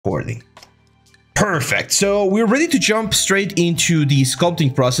recording. Perfect. So we're ready to jump straight into the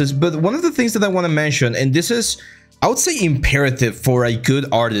sculpting process. But one of the things that I want to mention, and this is, I would say, imperative for a good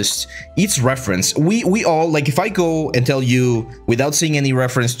artist, it's reference. We all, like, if I go and tell you without seeing any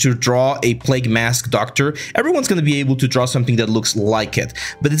reference to draw a plague mask doctor, everyone's going to be able to draw something that looks like it.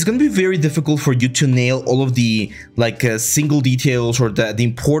 But it's going to be very difficult for you to nail all of the single details or the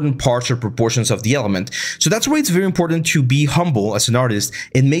important parts or proportions of the element. So that's why it's very important to be humble as an artist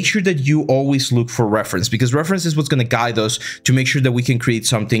and make sure that you always look for reference, because reference is what's going to guide us to make sure that we can create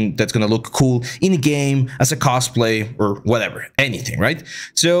something that's going to look cool in a game, as a cosplay, or whatever, anything, right?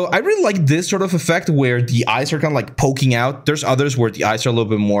 So I really like this sort of effect where the eyes are kind of like poking out. There's others where the eyes are a little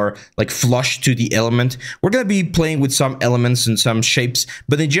bit more like flush to the element. We're going to be playing with some elements and some shapes,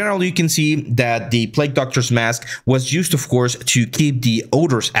 but in general, you can see that the Plague Doctor's mask was used, of course, to keep the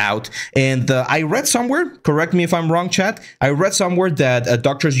odors out. And I read somewhere, correct me if I'm wrong, chat, I read somewhere that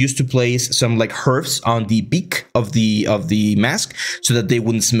doctors used to place some like herbs on the beak of the mask so that they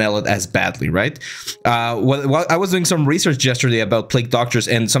wouldn't smell it as badly, right? Well, I was doing some research yesterday about plague doctors,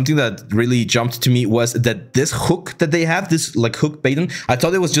 and something that really jumped to me was that this hook that they have, this like hook baton, I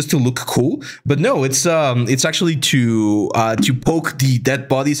thought it was just to look cool, but no, it's actually to poke the dead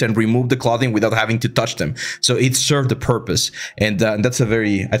bodies and remove the clothing without having to touch them. So it served the purpose, and that's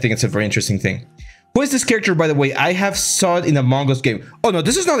I think it's a very interesting thing. Who is this character, by the way? I have saw it in a Among Us game. Oh no,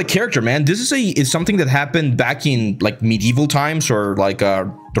 this is not a character, man. This is something that happened back in like medieval times or like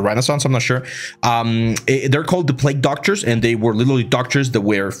the Renaissance. I'm not sure. They're called the Plague Doctors, and they were literally doctors that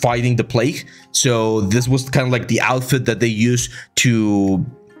were fighting the plague. So this was kind of like the outfit that they used to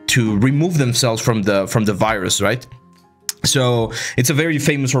remove themselves from the virus, right? So it's a very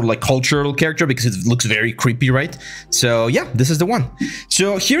famous sort of like cultural character because it looks very creepy, right? So yeah, this is the one.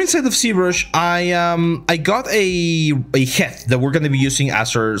 So here inside of ZBrush, I got a head that we're going to be using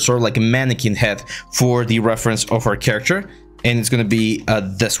as our sort of like a mannequin head for the reference of our character, and it's going to be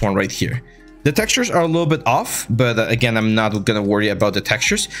this one right here. The textures are a little bit off, but again, I'm not going to worry about the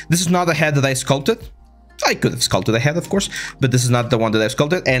textures. This is not a head that I sculpted. I could have sculpted a head, of course, but this is not the one that I've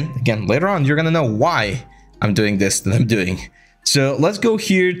sculpted. And again, later on, you're going to know why I'm doing this that I'm doing. So let's go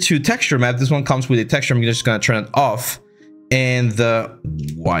here to texture map. This one comes with a texture. I'm just gonna turn it off. And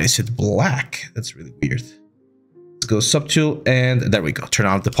why is it black? That's really weird. Let's go subtool, and there we go. Turn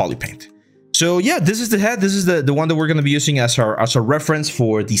on the poly paint. So yeah, this is the head. This is the one that we're gonna be using as our reference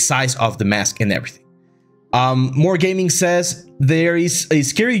for the size of the mask and everything. More Gaming says there is a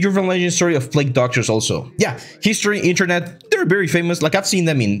scary urban legend story of plague doctors also. Yeah, history, internet, they're very famous. Like I've seen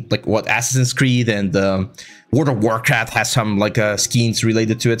them in like what Assassin's Creed, and World of Warcraft has some like skins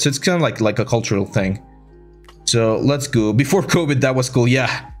related to it. So it's kind of like a cultural thing. So let's go. Before COVID, that was cool.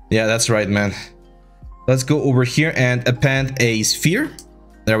 Yeah, that's right, man. Let's go over here and append a sphere.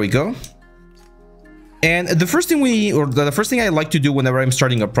 There we go. And the first thing the first thing I like to do whenever I'm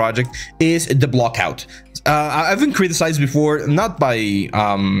starting a project is the block out. I've been criticized before, not by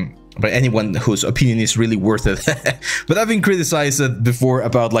anyone whose opinion is really worth it, but I've been criticized before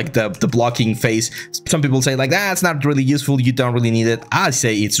about like the blocking phase. Some people say like, it's not really useful, you don't really need it. I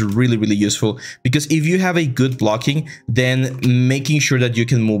say it's really, really useful, because if you have a good blocking, then making sure that you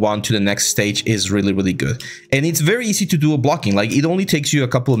can move on to the next stage is really, really good. And it's very easy to do a blocking. Like it only takes you a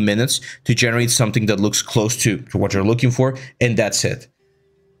couple of minutes to generate something that looks close to what you're looking for, and that's it.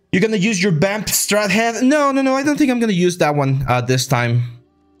 You're gonna use your BAMP strat head? No, I don't think I'm gonna use that one this time.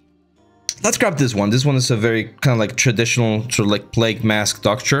 Let's grab this one. This one is a very kind of like traditional sort of like plague mask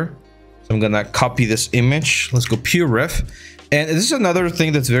doctor. So I'm gonna copy this image. Let's go pure ref. And this is another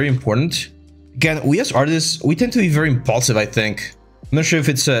thing that's very important. Again, we as artists, we tend to be very impulsive, I think. I'm not sure if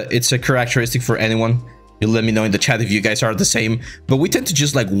it's a characteristic for anyone. You let me know in the chat if you guys are the same, but we tend to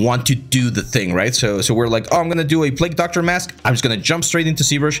just like want to do the thing, right? So we're like, oh, I'm gonna do a plague doctor mask. I'm just gonna jump straight into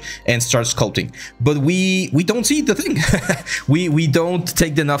ZBrush and start sculpting. But we don't see the thing. we don't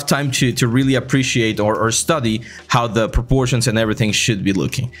take enough time to really appreciate or study how the proportions and everything should be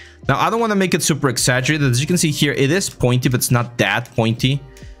looking. Now, I don't want to make it super exaggerated. As you can see here, it is pointy, but it's not that pointy.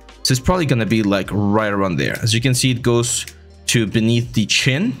 So it's probably gonna be like right around there. As you can see, it goes to beneath the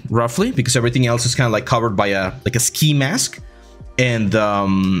chin roughly, because everything else is kind of like covered by a ski mask, and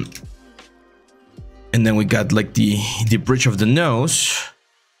then we got like the bridge of the nose,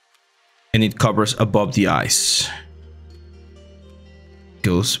 and it covers above the eyes,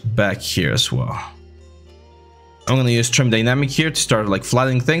 goes back here as well. I'm gonna use trim dynamic here to start like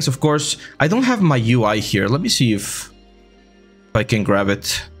flattening things. Of course, I don't have my UI here. Let me see if I can grab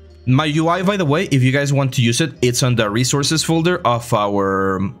it. My UI, by the way, if you guys want to use it, it's on the resources folder of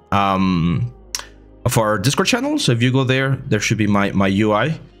our Discord channel. So if you go there, there should be my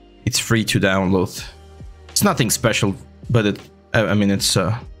UI. It's free to download. It's nothing special, but I mean, it's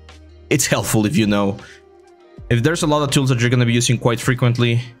helpful if you know. If there's a lot of tools that you're going to be using quite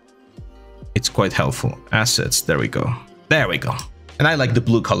frequently, it's quite helpful. Assets, there we go. There we go. And I like the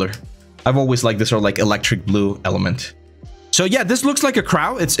blue color. I've always liked this sort of like electric blue element. So yeah, this looks like a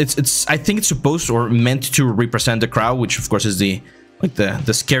crow. It's I think it's supposed or meant to represent the crow, which of course is the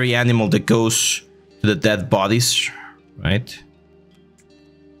scary animal that goes to the dead bodies, right?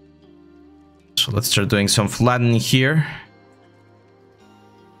 So let's start doing some flattening here.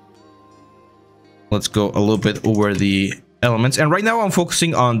 Let's go a little bit over the elements. And right now I'm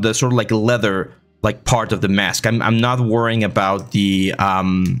focusing on the sort of like leather like part of the mask. I'm not worrying about the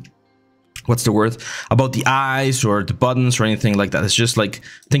what's the word? About the eyes or the buttons or anything like that. It's just like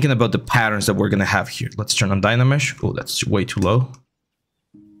thinking about the patterns that we're gonna have here. Let's turn on Dynamesh. Oh, that's way too low.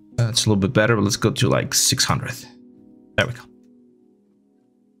 That's a little bit better, but let's go to like 600. There we go.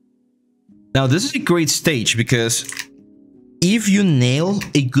 Now this is a great stage because if you nail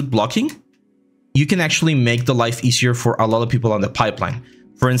a good blocking, you can actually make the life easier for a lot of people on the pipeline.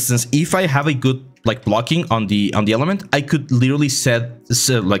 For instance, if I have a good like blocking on the element, I could literally I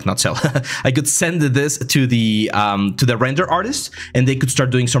could send this to the render artist, and they could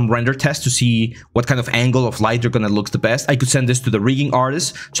start doing some render tests to see what kind of angle of light they're gonna look the best. I could send this to the rigging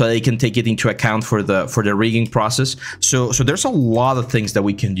artist so they can take it into account for the rigging process. So there's a lot of things that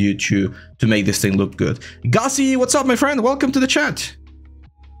we can do to make this thing look good. Gossi, what's up, my friend? Welcome to the chat.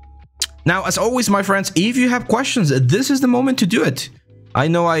 Now, as always, my friends, if you have questions, this is the moment to do it. I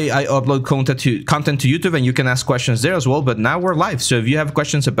know I upload content to YouTube, and you can ask questions there as well, but now we're live. So if you have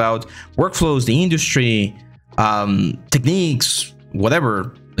questions about workflows, the industry, techniques,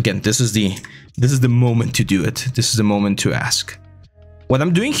 whatever, again, this is the moment to do it. This is the moment to ask. What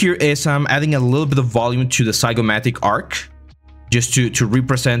I'm doing here is I'm adding a little bit of volume to the zygomatic arc, just to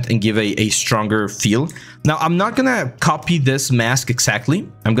represent and give a stronger feel. Now, I'm not gonna copy this mask exactly.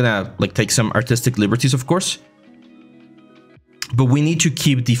 I'm gonna like take some artistic liberties, of course. But we need to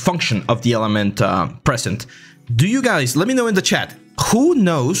keep the function of the element present. Do you guys, let me know in the chat, who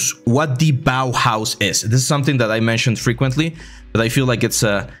knows what the Bauhaus is? This is something that I mentioned frequently, but I feel like it's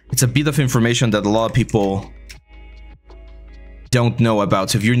a bit of information that a lot of people don't know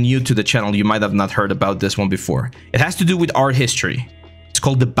about. So if you're new to the channel, you might have not heard about this one before. It has to do with art history. It's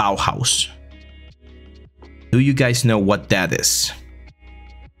called the Bauhaus. Do you guys know what that is?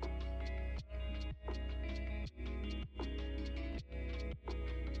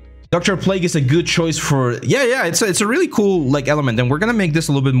 Dr. Plague is a good choice for... Yeah, it's a really cool like element, and we're gonna make this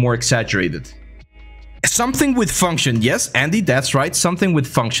a little bit more exaggerated. Something with function. Yes, Andy, that's right. Something with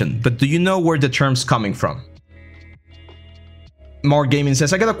function. But do you know where the term's coming from? More Gaming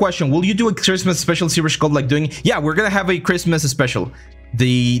says, I got a question. Will you do a Christmas special series called like doing... Yeah, we're gonna have a Christmas special.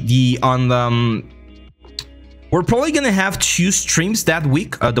 We're probably gonna have 2 streams that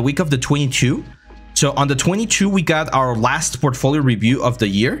week, the week of the 22. So on the 22, we got our last portfolio review of the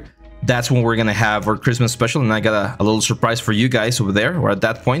year. That's when we're gonna have our Christmas special, and I got a little surprise for you guys over there, or at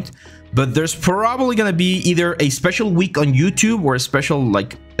that point. But there's probably gonna be either a special week on YouTube or a special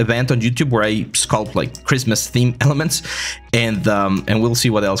like event on YouTube where I sculpt like Christmas theme elements, and we'll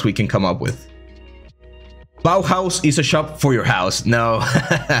see what else we can come up with. Bauhaus is a shop for your house. No.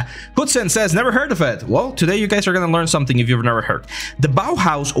 Hudson says, never heard of it. Well, today you guys are going to learn something if you've never heard. The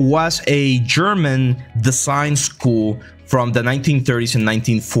Bauhaus was a German design school from the 1930s and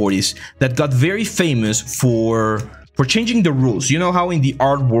 1940s that got very famous for changing the rules. You know how in the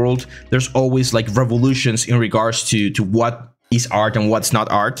art world, there's always like revolutions in regards to what is art and what's not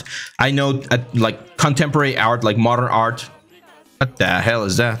art. I know like contemporary art, like modern art. What the hell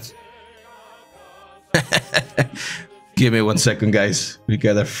is that? Give me 1 second, guys. We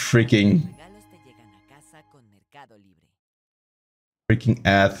got a freaking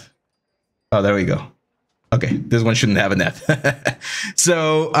ad. Oh, there we go. Okay, this one shouldn't have an ad.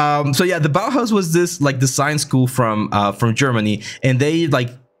 So yeah, the Bauhaus was this like design school from Germany, and they like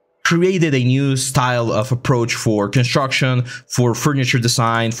created a new style of approach for construction, for furniture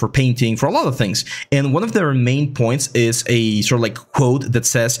design, for painting, for a lot of things. And one of their main points is a sort of like quote that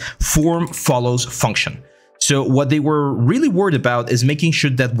says, form follows function. So what they were really worried about is making sure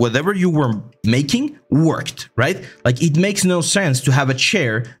that whatever you were making worked, right? Like it makes no sense to have a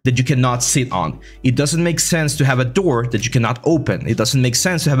chair that you cannot sit on. It doesn't make sense to have a door that you cannot open. It doesn't make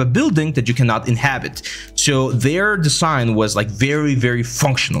sense to have a building that you cannot inhabit. So their design was like very, very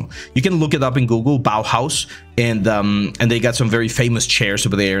functional. You can look it up in Google, Bauhaus, and they got some very famous chairs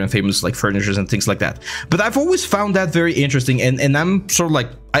over there and famous like furnitures and things like that. But I've always found that very interesting, and I'm sort of like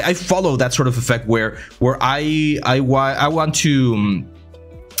I follow that sort of effect where I want to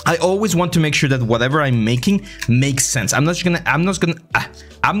I always want to make sure that whatever I'm making makes sense. I'm not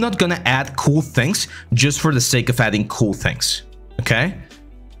gonna add cool things just for the sake of adding cool things. Okay,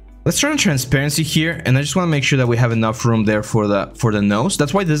 let's turn on transparency here, and I just want to make sure that we have enough room there for the nose.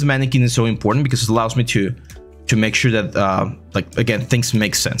 That's why this mannequin is so important, because it allows me to make sure that like, again, things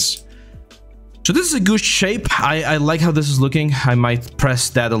make sense. So this is a good shape. I like how this is looking. I might press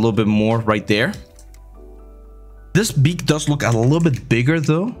that a little bit more right there. This beak does look a little bit bigger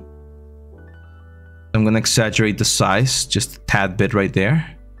though. I'm gonna exaggerate the size just a tad bit right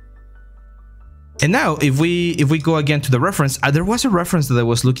there. And now if we go again to the reference, there was a reference that I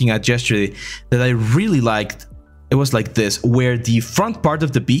was looking at yesterday that I really liked. It was like this, where the front part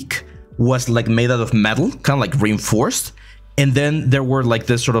of the beak was like made out of metal, kind of like reinforced, and then there were like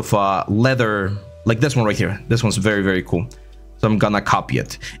this sort of leather, like this one right here. This one's very, very cool. So I'm gonna copy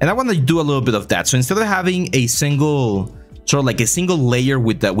it, and I want to do a little bit of that. So instead of having a single, sort of like a single layer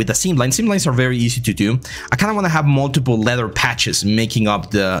with the seam lines are very easy to do. I kind of want to have multiple leather patches making up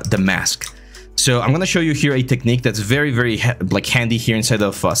the mask. So I'm gonna show you here a technique that's very, very like handy here inside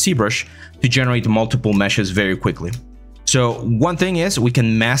of ZBrush to generate multiple meshes very quickly. So one thing is we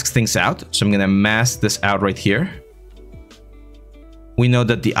can mask things out. So I'm gonna mask this out right here. We know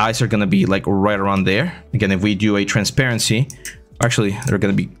that the eyes are going to be like right around there. Again, if we do a transparency, actually, they're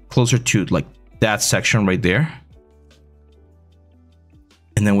going to be closer to like that section right there.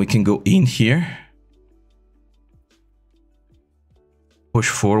 And then we can go in here, push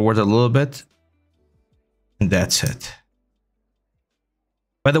forward a little bit, and that's it.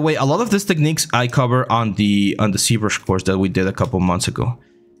 By the way, a lot of these techniques I cover on the ZBrush course that we did a couple months ago.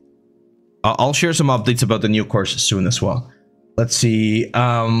 I'll share some updates about the new course soon as well. Let's see.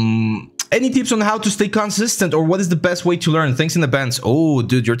 Any tips on how to stay consistent, or what is the best way to learn? Thanks in advance. Oh,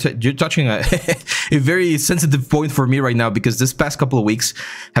 dude, you're touching a, a very sensitive point for me right now, because this past couple of weeks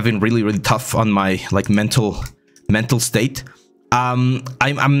have been really, really tough on my like mental state. I'm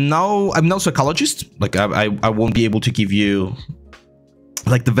no psychologist. Like I won't be able to give you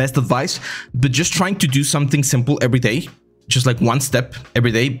like the best advice, but just trying to do something simple every day. Just like one step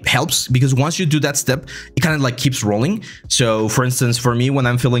every day helps, because once you do that step, it kind of like keeps rolling. So for instance, for me, when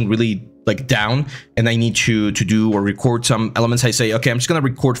I'm feeling really like down and I need to do or record some elements, I say, okay, I'm just gonna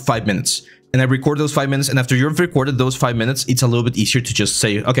record 5 minutes, and I record those 5 minutes. And after you've recorded those 5 minutes, it's a little bit easier to just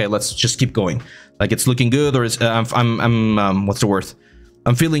say, okay, let's just keep going. Like it's looking good, or it's, what's the word?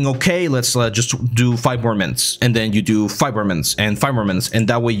 I'm feeling okay, let's just do 5 more minutes, and then you do 5 more minutes and 5 more minutes, and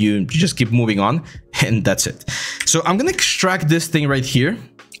that way you just keep moving on, and that's it. So I'm gonna extract this thing right here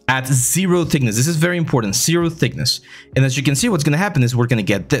at 0 thickness. This is very important, 0 thickness. And as you can see, what's gonna happen is we're gonna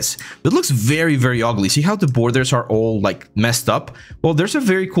get this. It looks very, very ugly. See how the borders are all like messed up? Well, there's a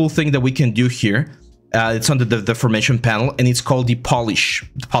very cool thing that we can do here. It's under the deformation panel, and it's called the polish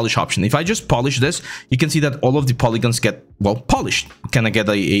option. If I just polish this, you can see that all of the polygons get, well, polished. Kind of get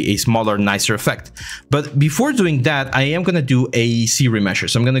a smaller, nicer effect. But before doing that, I am going to do a C remesher.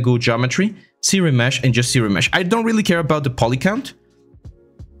 So I'm going to go geometry, C remesh, and just C remesh. I don't really care about the poly count.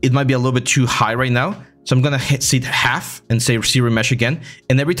 It might be a little bit too high right now. So I'm going to hit seed half and say C remesh again.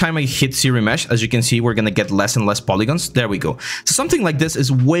 And every time I hit C remesh, as you can see, we're going to get less and less polygons. There we go. So something like this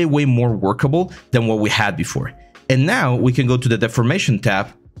is way, way more workable than what we had before. And now we can go to the deformation tab,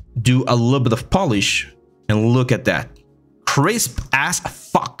 do a little bit of polish, and look at that. Crisp as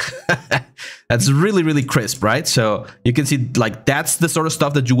fuck. That's really, really crisp, right? So you can see like that's the sort of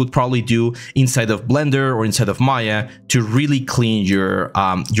stuff that you would probably do inside of Blender or inside of Maya to really clean your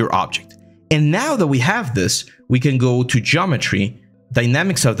object. And now that we have this, we can go to geometry,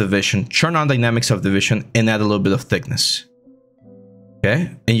 dynamic subdivision, turn on dynamic subdivision, and add a little bit of thickness.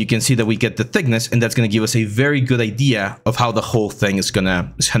 Okay, and you can see that we get the thickness, and that's going to give us a very good idea of how the whole thing is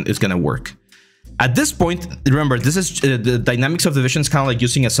gonna work. At this point, remember, this is the dynamic subdivision is kind of like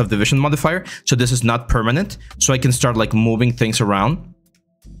using a subdivision modifier, so this is not permanent. So I can start like moving things around,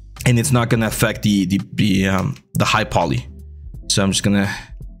 and it's not going to affect the high poly. So I'm just gonna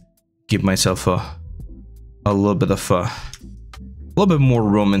give myself a little bit more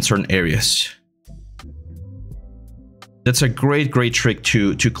room in certain areas. That's a great trick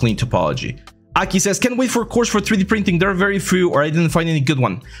to clean topology. Aki says, can't wait for a course for 3D printing. There are very few, or I didn't find any good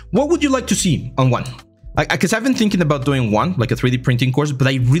one. What would you like to see on one? Because I've been thinking about doing one, like a 3D printing course, but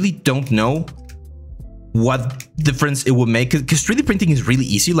I really don't know what difference it would make. Because 3D printing is really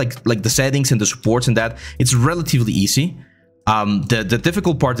easy, like the settings and the supports and that, it's relatively easy. The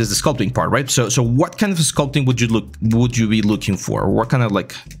difficult part is the sculpting part, right? So what kind of sculpting would you be looking for? Or what kind of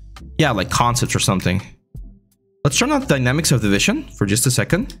like concepts or something? Let's turn on dynamic subdivision for just a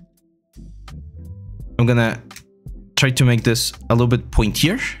second. I'm gonna try to make this a little bit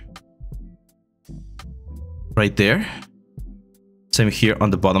pointier. Right there. Same here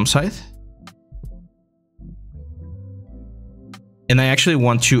on the bottom side. And I actually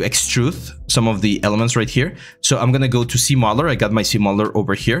want to extrude some of the elements right here. So I'm gonna go to C modeler. I got my C modeler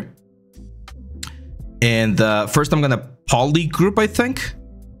over here. And first I'm gonna poly group, I think.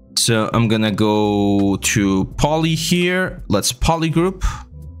 So I'm gonna go to poly here. Let's poly group.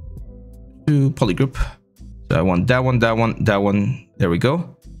 To poly group. So I want that one, that one, that one. There we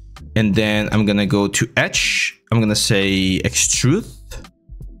go. And then I'm gonna go to etch. I'm gonna say extrude.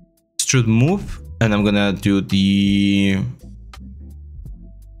 Extrude move. And I'm gonna do the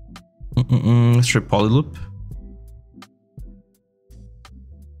let's try poly loop.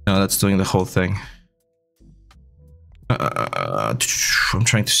 No, that's doing the whole thing. I'm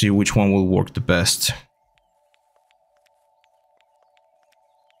trying to see which one will work the best.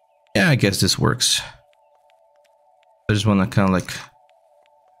 Yeah, I guess this works. I just want to kind of like,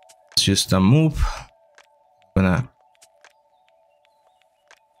 it's just a move. I'm gonna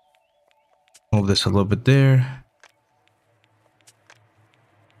move this a little bit there.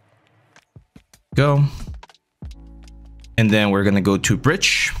 Go. And then we're gonna go to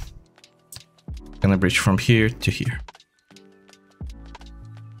bridge. Gonna bridge from here to here.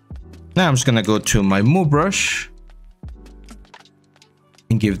 Now I'm just gonna go to my move brush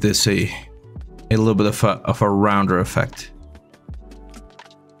and give this a little bit of a rounder effect.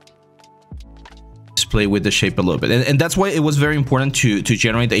 Just play with the shape a little bit, and that's why it was very important to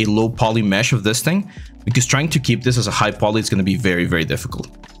generate a low poly mesh of this thing, because trying to keep this as a high poly is going to be very, very difficult.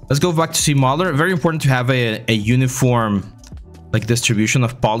 Let's go back to C modeler. Very important to have a uniform like distribution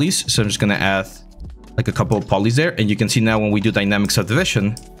of polys. So I'm just gonna add like a couple of polys there, and you can see now when we do dynamic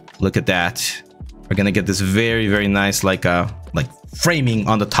subdivision, look at that, we're gonna get this very, very nice like framing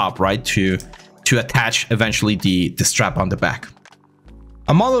on the top, right, to attach eventually the strap on the back.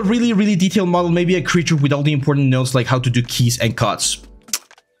 A model, really detailed model, maybe a creature with all the important notes like how to do keys and cuts.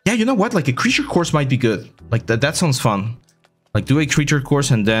 Yeah, you know what, like a creature course might be good. Like that sounds fun. Like do a creature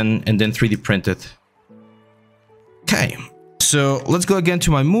course and then 3D print it. Okay, so let's go again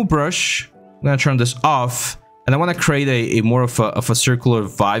to my move brush. I'm gonna turn this off, and I want to create a more of a circular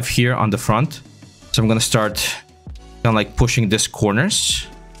vibe here on the front. So I'm gonna start kind of like pushing these corners.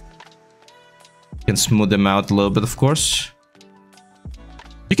 You can smooth them out a little bit, of course.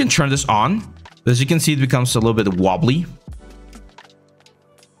 You can turn this on, but as you can see, it becomes a little bit wobbly.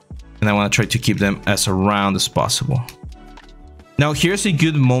 And I want to try to keep them as round as possible. Now here's a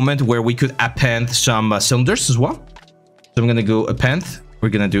good moment where we could append some cylinders as well. So I'm gonna go append. We're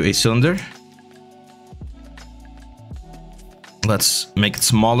gonna do a cylinder. Let's make it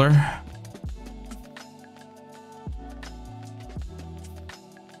smaller.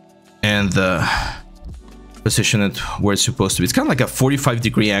 And position it where it's supposed to be. It's kind of like a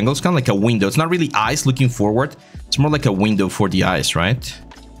 45-degree angle. It's kind of like a window. It's not really eyes looking forward. It's more like a window for the eyes, right?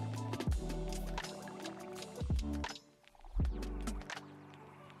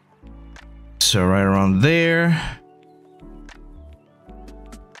 So right around there.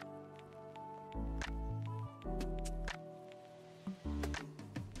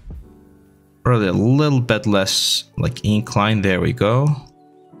 Probably a little bit less like incline. There we go.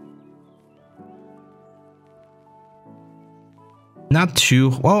 Not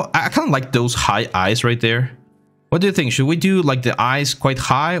too well. I kind of like those high eyes right there. What do you think? Should we do like the eyes quite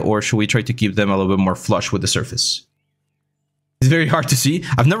high, or should we try to keep them a little bit more flush with the surface? It's very hard to see.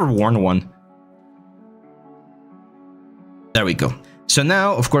 I've never worn one. There we go. So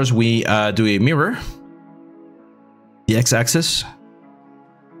now, of course, we do a mirror, the x-axis,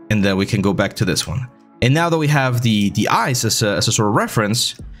 and then we can go back to this one. And now that we have the eyes as a sort of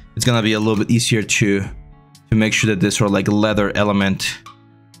reference, it's gonna be a little bit easier to make sure that this sort of like leather element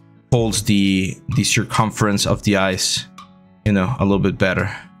holds the circumference of the eyes, you know, a little bit better.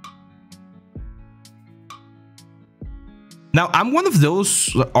 Now, I'm one of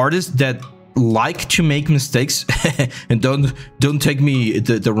those artists that like to make mistakes, and don't take me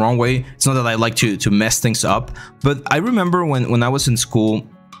the wrong way. It's not that I like to mess things up, but I remember when I was in school,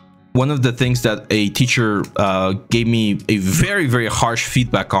 one of the things that a teacher gave me a very, very harsh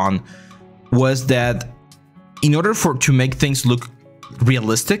feedback on was that in order to make things look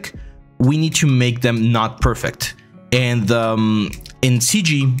realistic, we need to make them not perfect. And in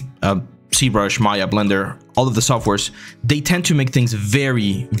CG, ZBrush, Maya, Blender, all of the softwares, they tend to make things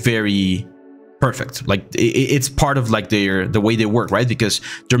very, very perfect. Like it's part of like the way they work, right? Because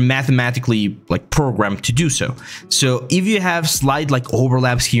they're mathematically like programmed to do so. So if you have slight like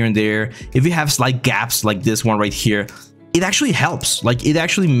overlaps here and there, if you have slight gaps like this one right here, it actually helps. Like, it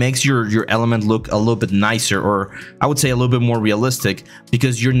actually makes your element look a little bit nicer, or I would say a little bit more realistic,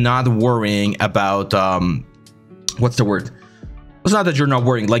 because you're not worrying about what's the word? It's not that you're not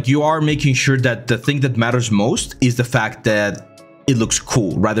worrying, like, you are making sure that the thing that matters most is the fact that it looks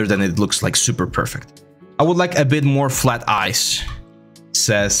cool rather than it looks like super perfect. I would like a bit more flat eyes,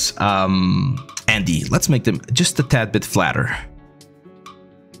 says Andy. Let's make them just a tad bit flatter.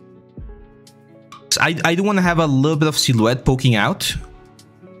 I do want to have a little bit of silhouette poking out,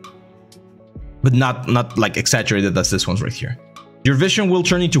 but not like exaggerated as this one's right here. Your vision will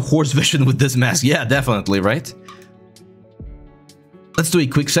turn into horse vision with this mask. Yeah, definitely, right? Let's do a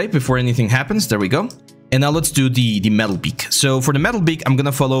quick save before anything happens. There we go. And now let's do the metal beak. So for the metal beak, I'm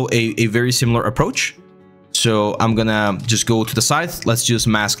gonna follow a very similar approach. So I'm gonna just go to the side. Let's just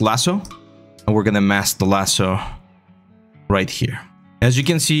mask lasso, and we're gonna mask the lasso right here. As you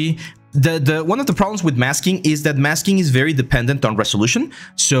can see, the one of the problems with masking is that masking is very dependent on resolution.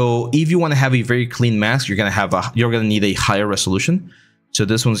 So if you want to have a very clean mask, you're gonna need a higher resolution. So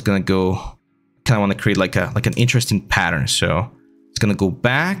this one's gonna go, kind of want to create like an interesting pattern. So it's gonna go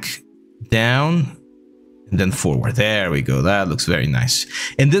back, down, and then forward. There we go. That looks very nice.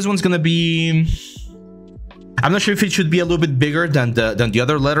 And this one's gonna be, I'm not sure if it should be a little bit bigger than the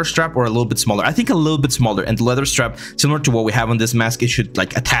other leather strap, or a little bit smaller. I think a little bit smaller. And the leather strap, similar to what we have on this mask, it should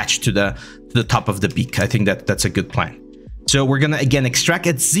like attach to the top of the beak. I think that's a good plan. So we're gonna again extract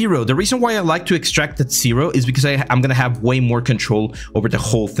at 0. The reason why I like to extract at 0 is because I'm gonna have way more control over the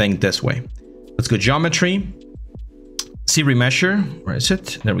whole thing this way. Let's go geometry, see remesher. Where is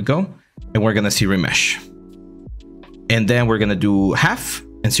it? There we go. And we're gonna see remesh. And then we're gonna do half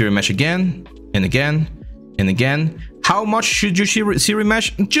and see remesh again and again. And again, how much should you see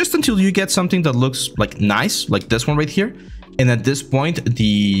remesh? Just until you get something that looks like nice, like this one right here. And at this point,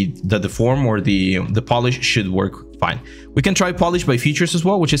 the deform or the polish should work fine. We can try polish by features as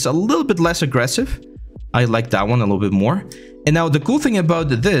well, which is a little bit less aggressive. I like that one a little bit more. And now the cool thing about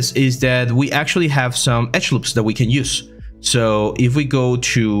this is that we actually have some edge loops that we can use. So if we go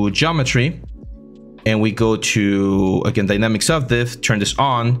to geometry and we go to, again, dynamics of div, turn this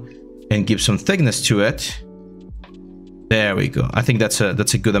on and give some thickness to it. There we go. I think that's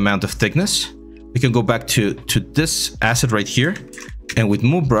a good amount of thickness. We can go back to this asset right here, and with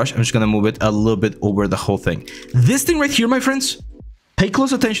move brush, I'm just gonna move it a little bit over the whole thing. This thing right here, my friends, pay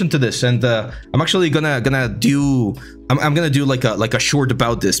close attention to this. And I'm actually gonna do like a short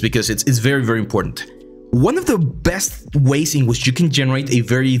about this, because it's very, very important. One of the best ways in which you can generate a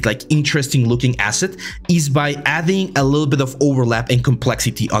very like interesting looking asset is by adding a little bit of overlap and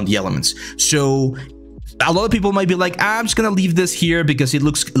complexity on the elements. So a lot of people might be like, I'm just gonna leave this here because it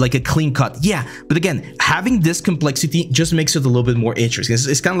looks like a clean cut. Yeah, but again, having this complexity just makes it a little bit more interesting.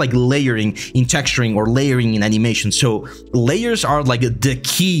 It's kind of like layering in texturing or layering in animation. So layers are like the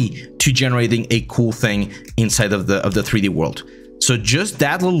key to generating a cool thing inside of the 3D world. So just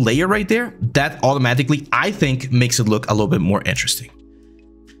that little layer right there, that automatically, I think, makes it look a little bit more interesting.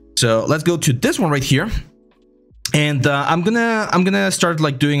 So let's go to this one right here. And I'm gonna start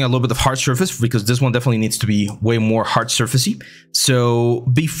like doing a little bit of hard surface, because this one definitely needs to be way more hard surfacey. So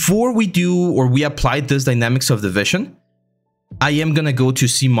before we do, or we apply this dynamics of the vision, I am gonna go to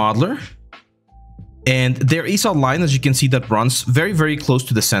C modeler, and there is a line, as you can see, that runs very, very close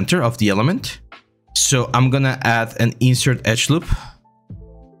to the center of the element. So I'm gonna add an insert edge loop,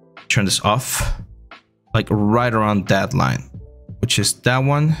 turn this off, like right around that line, which is that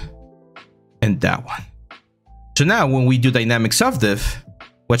one and that one. So now when we do dynamics of div,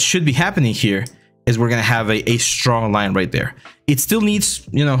 what should be happening here is we're gonna have a strong line right there. It still needs,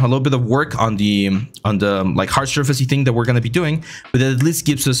 you know, a little bit of work on the like hard surfacey thing that we're gonna be doing, but it at least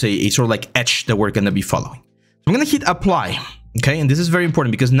gives us a sort of like edge that we're gonna be following. So I'm gonna hit apply. Okay, and this is very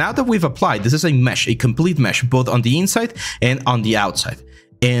important, because now that we've applied, this is a mesh, a complete mesh, both on the inside and on the outside.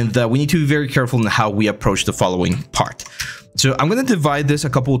 And we need to be very careful in how we approach the following part. So I'm going to divide this a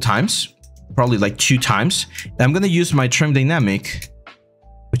couple of times, probably like 2 times. And I'm going to use my trim dynamic,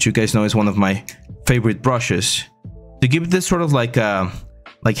 which you guys know is one of my favorite brushes, to give this sort of like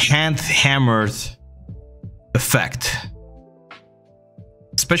hand hammered effect,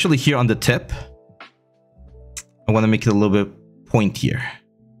 especially here on the tip. I want to make it a little bit pointier.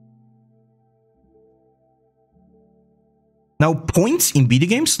 Now, points in video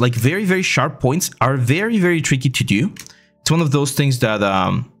games, like very, very sharp points, are very, very tricky to do. It's one of those things that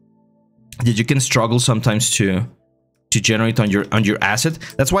that you can struggle sometimes to generate on your asset.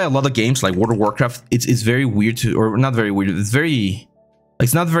 That's why a lot of games like World of Warcraft, it's very weird to, or not very weird, it's very, like,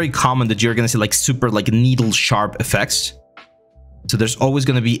 it's not very common that you're gonna see like super like needle sharp effects. So there's always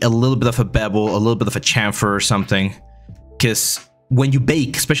going to be a little bit of a bevel, a little bit of a chamfer or something. because when you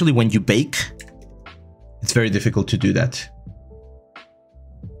bake, especially when you bake, it's very difficult to do that.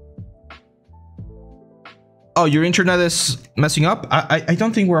 Oh, your internet is messing up? I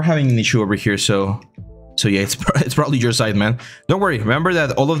don't think we're having an issue over here, so yeah, it's probably your side, man. Don't worry. Remember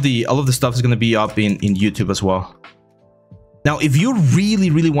that all of the stuff is gonna be up in YouTube as well. Now, if you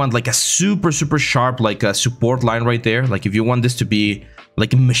really want like a super sharp like a support line right there, like if you want this to be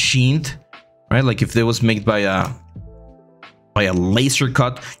like machined, right? Like if it was made by a laser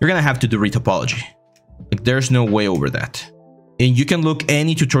cut, you're gonna have to do retopology. Like there's no way over that. And you can look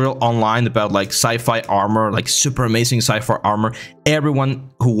any tutorial online about like sci-fi armor, like super amazing sci-fi armor.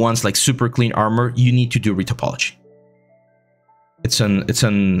 Everyone who wants like super clean armor, you need to do retopology. It's an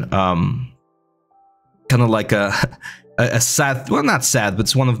kind of like a sad, well, not sad, but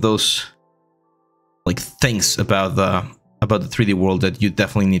it's one of those like things about the 3D world that you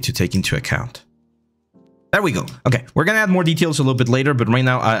definitely need to take into account. There we go. Okay, we're gonna add more details a little bit later, but right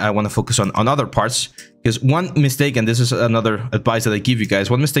now I want to focus on other parts, because one mistake, and this is another advice that I give you guys,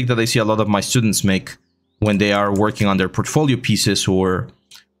 one mistake that I see a lot of my students make when they are working on their portfolio pieces or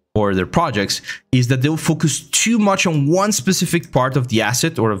their projects, is that they'll focus too much on one specific part of the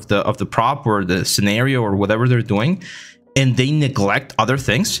asset or of the prop or the scenario or whatever they're doing, and they neglect other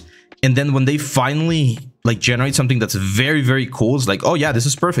things. And then when they finally like generate something that's very cool, it's like, oh yeah, this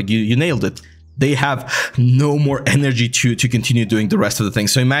is perfect, you nailed it. They have no more energy to continue doing the rest of the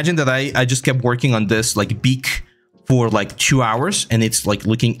things. So imagine that I just kept working on this like beak for like 2 hours and it's like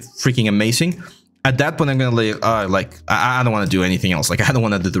looking freaking amazing. At that point, I'm gonna I don't want to do anything else. Like I don't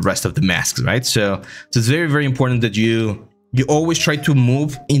want to do the rest of the masks, right? So it's very important that you always try to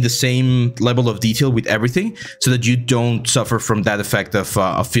move in the same level of detail with everything, so that you don't suffer from that effect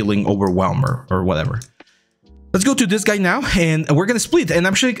of feeling overwhelmed or whatever. Let's go to this guy now, and we're gonna split. And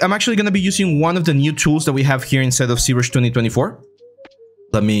I'm actually gonna be using one of the new tools that we have here inside of ZBrush 2024.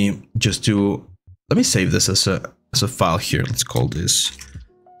 Let me save this as a file here. Let's call this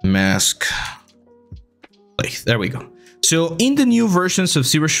mask. There we go. So in the new versions of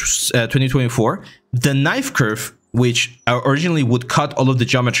ZBrush 2024, the knife curve, which originally would cut all of the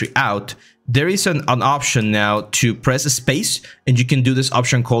geometry out, there is an option now to press a space, and you can do this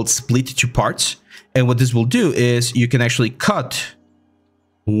option called split to parts. And what this will do is you can actually cut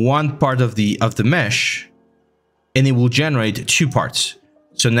one part of the mesh, and it will generate two parts.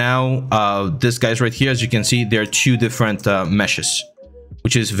 So now this guy's right here, as you can see, there are two different meshes,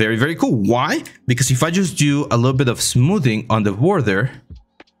 which is very cool. Why? Because if I just do a little bit of smoothing on the border,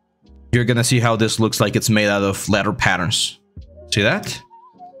 you're gonna see how this looks like it's made out of letter patterns. See that?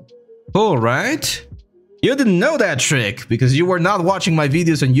 All right. You didn't know that trick because you were not watching my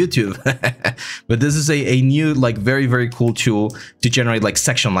videos on YouTube. But this is a new, like, very cool tool to generate like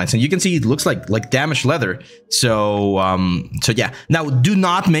section lines, and you can see it looks like damaged leather. So yeah. Now do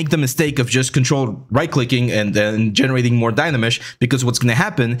not make the mistake of just control right clicking and then generating more Dynamesh, because what's gonna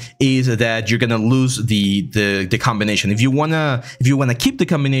happen is that you're gonna lose the combination. If you wanna keep the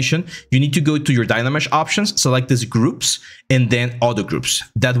combination, you need to go to your Dynamesh options, select this groups, and then auto groups.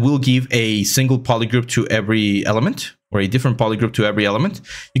 That will give a single polygroup to every element, or a different polygroup to every element.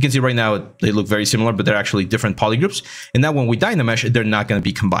 You can see right now they look very similar, but they're actually different polygroups. And now when we Dynamesh, they're not going to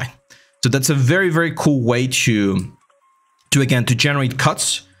be combined. So that's a very cool way to generate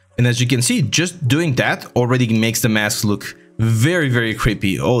cuts. And as you can see, just doing that already makes the mask look very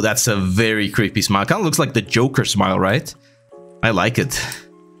creepy. Oh, that's a very creepy smile. Kind of looks like the Joker smile, right? I like it.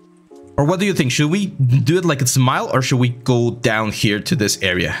 Or what do you think? Should we do it like a smile, or should we go down here to this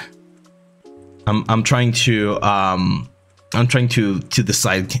area? I'm trying to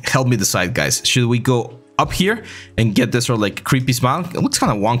decide. Help me decide, guys. Should we go up here and get this sort of like creepy smile? It looks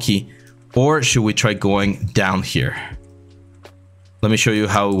kind of wonky. Or should we try going down here? Let me show you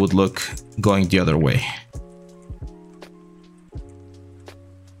how it would look going the other way.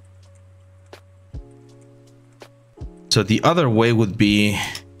 So the other way would be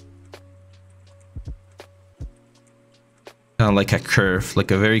kind of like a curve,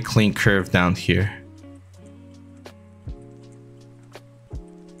 like a very clean curve down here.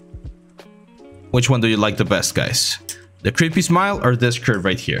 Which one do you like the best, guys? The creepy smile or this curve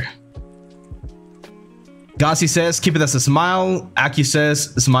right here? Gassi says keep it as a smile. Aki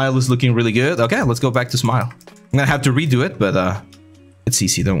says smile is looking really good. Okay, let's go back to smile. I'm gonna have to redo it, but it's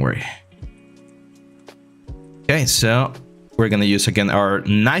easy, don't worry. Okay, so we're gonna use again our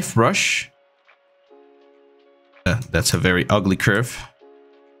knife brush. That's a very ugly curve.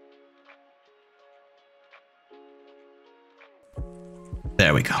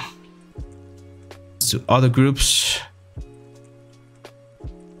 There we go. So other groups.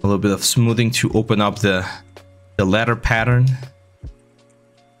 A little bit of smoothing to open up the the letter pattern.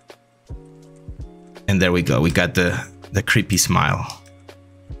 And there we go. We got the creepy smile.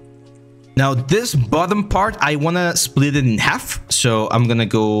 Now this bottom part, I want to split it in half. So I'm going to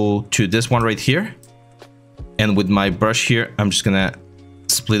go to this one right here. And with my brush here, I'm just going to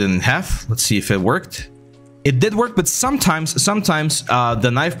split it in half. Let's see if it worked. It did work, but sometimes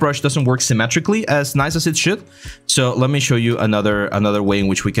the knife brush doesn't work symmetrically as nice as it should. So let me show you another way in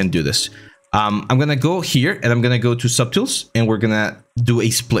which we can do this. I'm gonna go here and I'm gonna go to subtools and we're gonna do a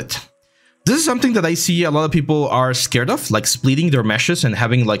split. This is something that I see a lot of people are scared of, like splitting their meshes and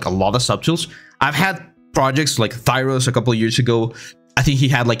having like a lot of subtools. I've had projects like Thyros a couple of years ago. I think he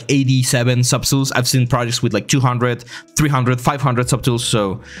had like 87 subtools. I've seen projects with like 200, 300, 500 subtools.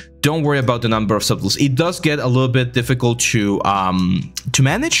 So don't worry about the number of subtools. It does get a little bit difficult to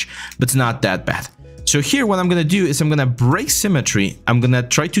manage, but it's not that bad. So here, what I'm going to do is I'm going to break symmetry. I'm going to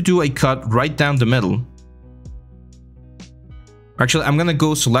try to do a cut right down the middle. Actually, I'm going to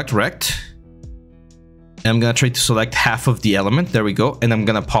go select rect. And I'm going to try to select half of the element. There we go. And I'm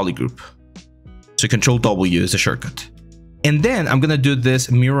going to polygroup. So Control W is the shortcut. And then I'm gonna do this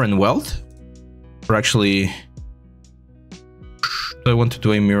mirror and weld. Or actually, I want to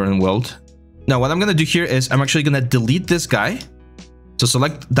do a mirror and weld. Now what I'm gonna do here is I'm actually gonna delete this guy. So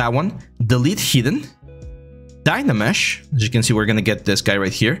select that one, delete hidden, Dynamesh. As you can see, we're gonna get this guy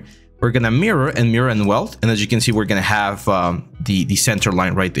right here. We're gonna mirror and weld. And as you can see, we're gonna have the center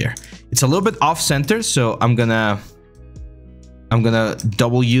line right there. It's a little bit off center, so I'm gonna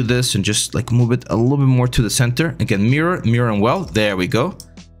W this and just like move it a little bit more to the center. Again, mirror and weld. There we go.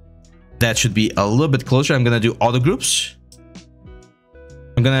 That should be a little bit closer. I'm gonna do auto groups.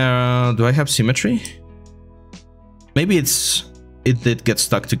 I'm gonna, do I have symmetry? Maybe it did get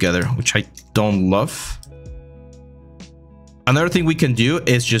stuck together, which I don't love. Another thing we can do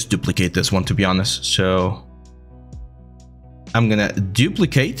is just duplicate this one, to be honest. So I'm gonna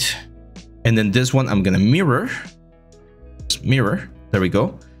duplicate, and then this one I'm gonna mirror. There we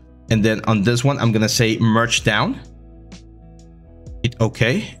go. And then on this one I'm gonna say merge down, hit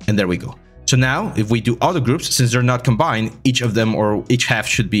OK, and there we go. So now if we do auto groups, since they're not combined, each of them or each half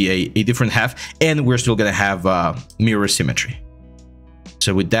should be a different half, and we're still gonna have mirror symmetry.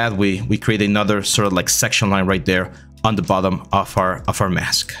 So with that, we create another sort of like section line right there on the bottom of our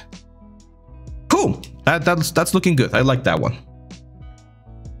mask. Cool. That's looking good. I like that one.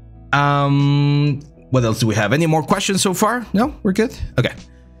 What else do we have? Any more questions so far? No, we're good. Okay.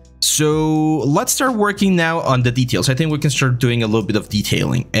 So let's start working now on the details. I think we can start doing a little bit of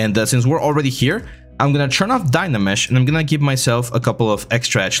detailing. And since we're already here, I'm going to turn off Dynamesh and I'm going to give myself a couple of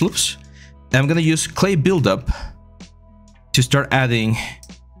extra edge loops. And I'm going to use clay buildup to start adding,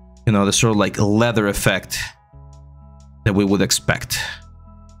 you know, the sort of like leather effect that we would expect.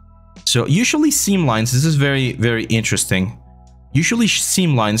 So usually seam lines, this is very, very interesting. Usually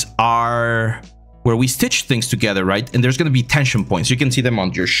seam lines are where we stitch things together, right? And there's going to be tension points. You can see them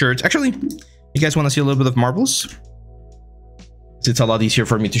on your shirts. Actually, you guys want to see a little bit of marbles? It's a lot easier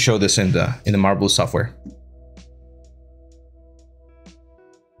for me to show this in the marble software.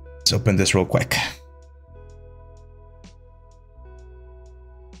 Let's open this real quick.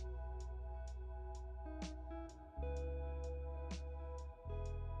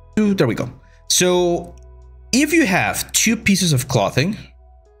 There we go. So if you have two pieces of clothing,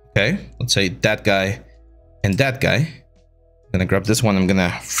 okay, let's say that guy and that guy, I'm gonna grab this one, I'm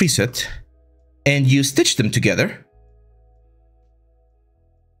gonna freeze it, and you stitch them together,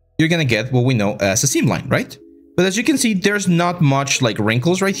 you're gonna get what we know as a seam line, right? But as you can see, there's not much like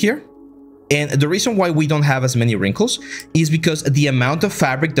wrinkles right here. And the reason why we don't have as many wrinkles is because the amount of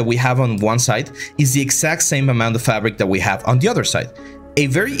fabric that we have on one side is the exact same amount of fabric that we have on the other side. A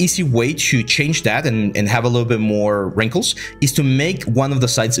very easy way to change that and have a little bit more wrinkles is to make one of the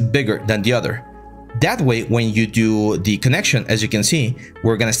sides bigger than the other. That way, when you do the connection, as you can see,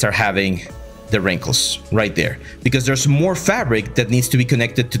 we're gonna start having the wrinkles right there because there's more fabric that needs to be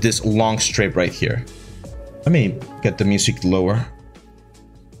connected to this long strip right here. Let me get the music lower.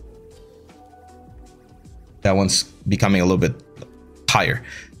 That one's becoming a little bit higher.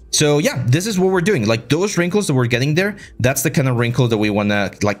 So yeah, this is what we're doing. Like those wrinkles that we're getting there, that's the kind of wrinkle that we want to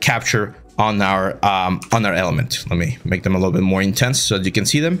like capture on our element. Let me make them a little bit more intense so that you can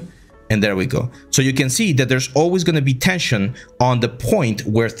see them. And there we go. So you can see that there's always going to be tension on the point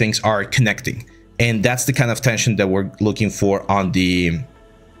where things are connecting. And that's the kind of tension that we're looking for on the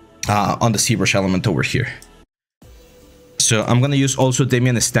ZBrush element over here. So I'm going to use also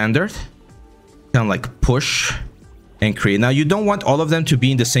Damian standard, kind of like push and create. Now you don't want all of them to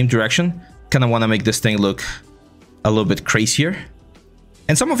be in the same direction. Kind of want to make this thing look a little bit crazier.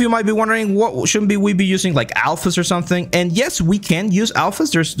 And some of you might be wondering, what shouldn't we be using like alphas or something? And yes, we can use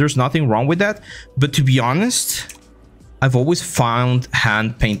alphas. There's nothing wrong with that. But to be honest, I've always found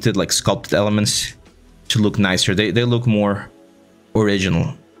hand painted like sculpted elements to look nicer. They look more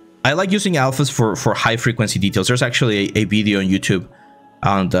original. I like using alphas for high frequency details. There's actually a video on YouTube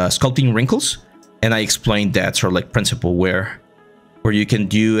on sculpting wrinkles, and I explained that sort of like principle where you can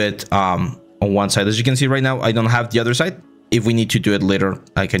do it on one side. As you can see right now, I don't have the other side. If we need to do it later,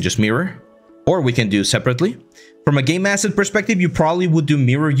 I can just mirror, or we can do separately. From a game asset perspective, you probably would do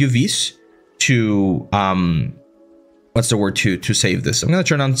mirror UVs to what's the word to save this. I'm gonna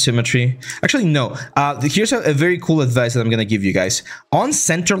turn on symmetry. Actually, no. Here's a very cool advice that I'm gonna give you guys. On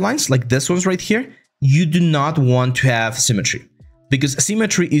center lines like this one's right here, you do not want to have symmetry, because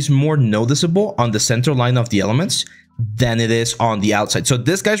symmetry is more noticeable on the center line of the elements than it is on the outside. So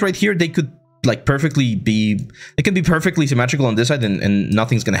this guys right here, they could like perfectly be, it can be perfectly symmetrical on this side and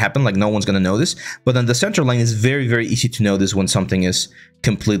nothing's gonna happen, like no one's gonna notice. But on the center line, it's very, very easy to notice when something is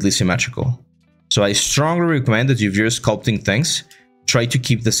completely symmetrical. So I strongly recommend that if you're sculpting things, try to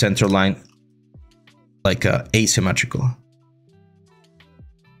keep the center line like asymmetrical.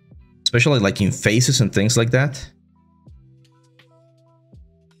 Especially like in faces and things like that.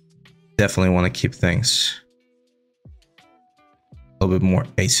 Definitely want to keep things a little bit more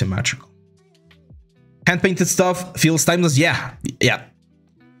asymmetrical. Hand painted stuff feels timeless. Yeah.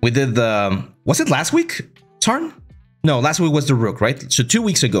 We did the, was it last week, Tarn? No, last week was the Rook, right? So 2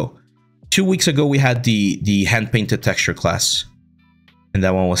 weeks ago. 2 weeks ago, we had the hand painted texture class, and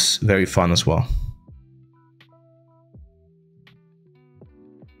that one was very fun as well.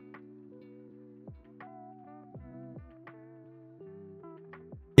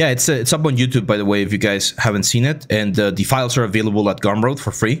 Yeah, it's up on YouTube, by the way, if you guys haven't seen it, and the files are available at Gumroad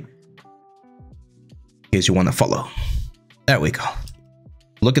for free, in case you want to follow. There we go.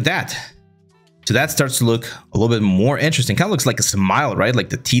 Look at that. So that starts to look a little bit more interesting. Kind of looks like a smile, right? Like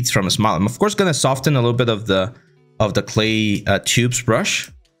the teeth from a smile. I'm of course gonna soften a little bit of the clay tubes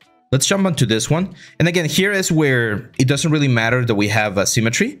brush. Let's jump onto this one. And again, here is where it doesn't really matter that we have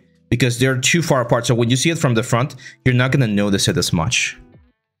symmetry, because they're too far apart. So when you see it from the front, you're not gonna notice it as much.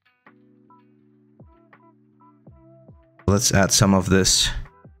 Let's add some of this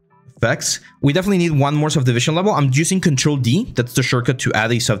effects. We definitely need one more subdivision level. I'm using Control D. That's the shortcut to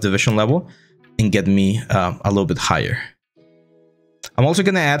add a subdivision level and get me a little bit higher. I'm also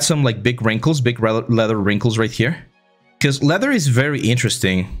gonna add some like big wrinkles, big leather wrinkles right here, because leather is very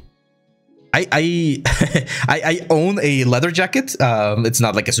interesting. I own a leather jacket. It's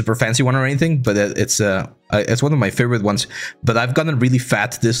not like a super fancy one or anything, but it's one of my favorite ones. But I've gotten really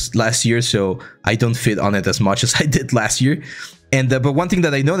fat this last year, so I don't fit on it as much as I did last year. And but one thing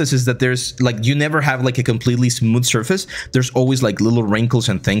that I noticed is that there's like, you never have like a completely smooth surface. There's always like little wrinkles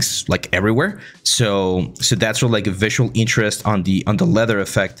and things like everywhere. So that's sort of like a visual interest on the leather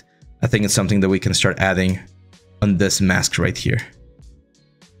effect. I think it's something that we can start adding on this mask right here.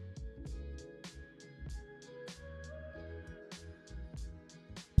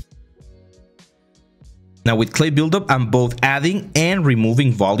 Now with clay buildup, I'm both adding and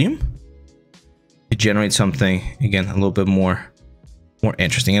removing volume to generate something, again, a little bit more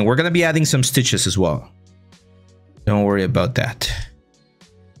interesting. And we're going to be adding some stitches as well. Don't worry about that.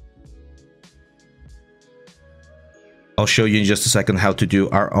 I'll show you in just a second how to do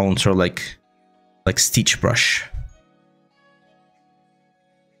our own sort of like stitch brush.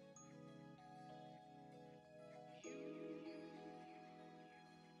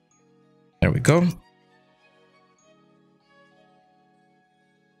 There we go.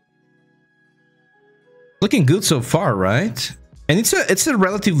 Looking good so far, right? And it's a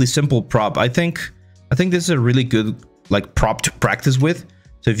relatively simple prop. I think this is a really good like prop to practice with.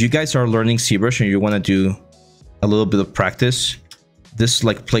 So if you guys are learning ZBrush and you want to do a little bit of practice, this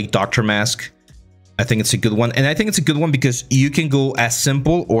like Plague Doctor mask, I think it's a good one. And I think it's a good one because you can go as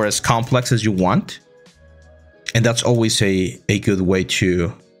simple or as complex as you want. And that's always a good way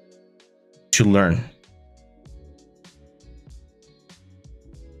to learn.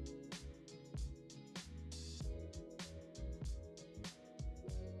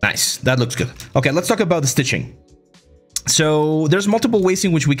 Nice, that looks good. Okay, let's talk about the stitching. So there's multiple ways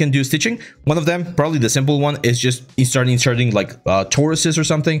in which we can do stitching. One of them, probably the simple one, is just inserting like toruses or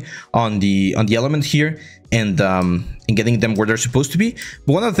something on the element here and getting them where they're supposed to be.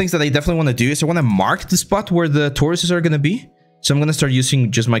 But one of the things that I definitely want to do is I want to mark the spot where the toruses are going to be. So I'm going to start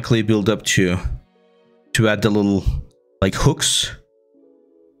using just my clay buildup to add the little like hooks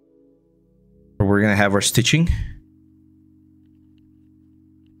where we're going to have our stitching.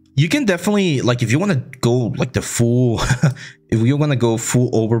 you can definitely, like, if you want to go like the full, if you want to go full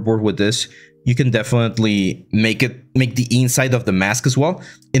overboard with this, you can definitely make the inside of the mask as well.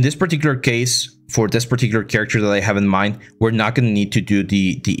 In this particular case, for this particular character that I have in mind, we're not going to need to do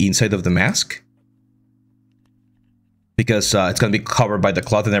the inside of the mask, because it's going to be covered by the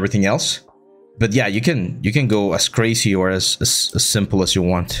cloth and everything else. But yeah, you can go as crazy or as simple as you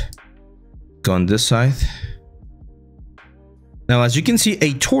want. Go on this side. Now, as you can see,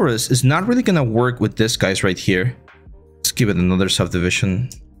 a Taurus is not really going to work with this guys right here. Let's give it another subdivision.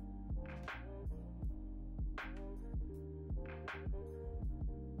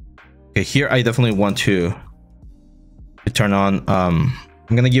 Okay, here I definitely want to turn on, I'm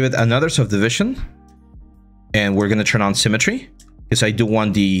going to give it another subdivision, and we're going to turn on symmetry, because I do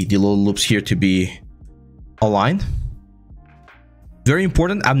want the little loops here to be aligned. Very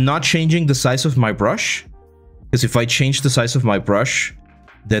important, I'm not changing the size of my brush, because if I change the size of my brush,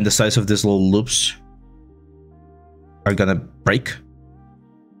 then the size of these little loops are gonna break.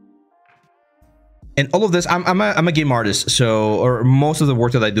 And all of this, I'm a game artist, so, or most of the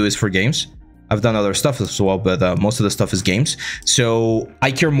work that I do is for games. I've done other stuff as well, but most of the stuff is games. So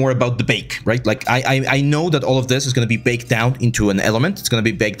I care more about the bake, right? Like I know that all of this is going to be baked down into an element. It's going to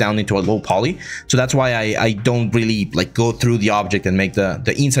be baked down into a low poly. So that's why I don't really like go through the object and make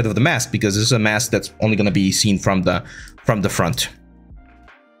the inside of the mask, because this is a mask that's only going to be seen from the front.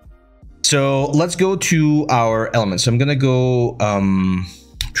 So let's go to our elements. So I'm going to go,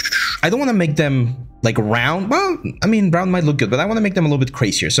 I don't want to make them like round. Well, I mean, round might look good, but I want to make them a little bit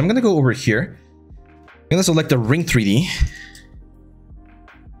crazier. So I'm going to go over here. I'm going to select the ring 3D.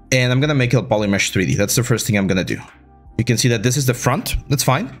 And I'm going to make a polymesh 3D. That's the first thing I'm going to do. You can see that this is the front. That's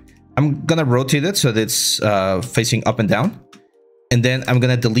fine. I'm going to rotate it so that it's facing up and down. And then I'm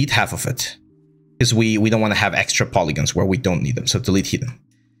going to delete half of it, because we don't want to have extra polygons where we don't need them. So delete hidden.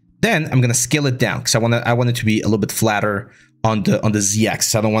 Then I'm going to scale it down, because I want it to be a little bit flatter on the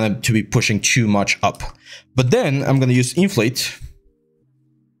z-axis. I don't want it to be pushing too much up. But then I'm going to use inflate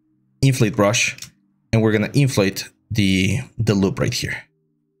brush, and we're going to inflate the loop right here.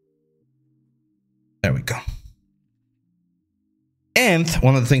 There we go. And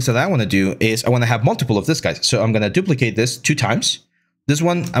one of the things that I want to do is I want to have multiple of this guys. So I'm going to duplicate this 2 times. This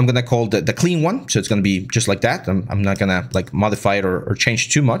one I'm going to call the clean one. So it's going to be just like that. I'm not going to like modify it or change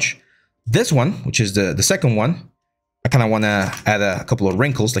too much. This one, which is the second one, I kind of want to add a couple of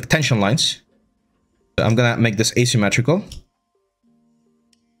wrinkles, like tension lines. So I'm going to make this asymmetrical.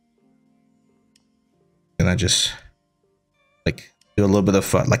 And I just like do a little bit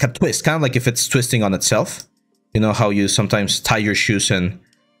of like a twist, kind of like if it's twisting on itself. You know how you sometimes tie your shoes and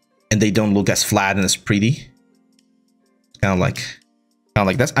they don't look as flat and as pretty. Kind of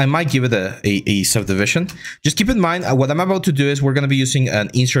like that. I might give it a subdivision. Just keep in mind, what I'm about to do is we're going to be using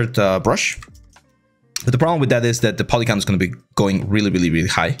an insert brush. But the problem with that is that the polygon is going to be going really, really, really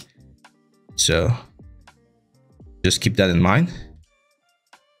high. So just keep that in mind.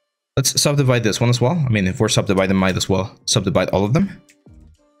 Let's subdivide this one as well. I mean, if we're subdividing, might as well subdivide all of them.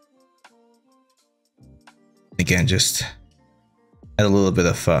 Again, just add a little bit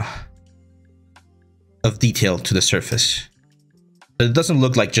of detail to the surface. But it doesn't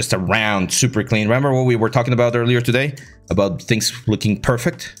look like just a round, super clean. Remember what we were talking about earlier today? About things looking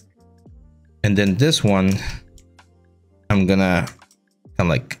perfect? And then this one, I'm gonna kind of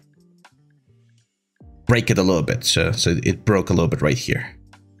like break it a little bit. So it broke a little bit right here.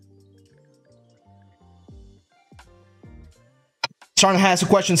 Sarn has a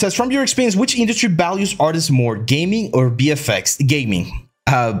question, says, from your experience, which industry values artists more, gaming or VFX? Gaming.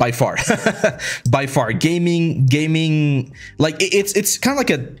 By far. By far. Gaming, like it's kind of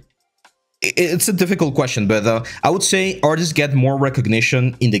like it's a difficult question, but I would say artists get more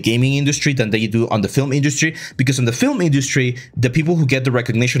recognition in the gaming industry than they do on the film industry, because in the film industry, the people who get the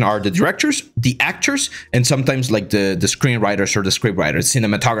recognition are the directors, the actors, and sometimes like the screenwriters or the scriptwriters,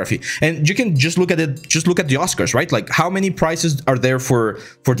 cinematography. And you can just look at it, just look at the Oscars, right? Like how many prizes are there for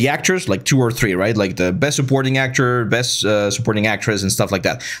the actors? Like 2 or 3, right? Like the best supporting actor, best supporting actress, and stuff like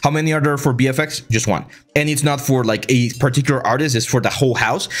that. How many are there for VFX? Just 1. And it's not for like a particular artist, it's for the whole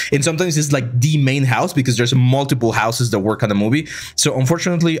house. And sometimes it's like the main house, because there's multiple houses that work on the movie. So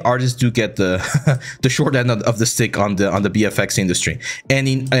unfortunately, artists do get the the short end of the stick on the VFX industry. And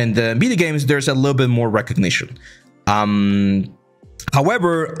in the video games, there's a little bit more recognition. However,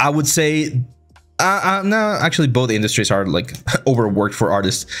 I would say no, actually both industries are like overworked for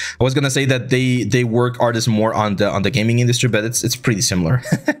artists. I was gonna say that they work artists more on the gaming industry, but it's pretty similar.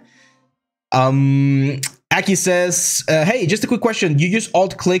 Aki says, hey, just a quick question. You use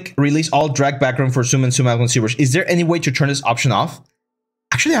Alt-click, release Alt-drag background for zoom and zoom out on ZBrush. Is there any way to turn this option off?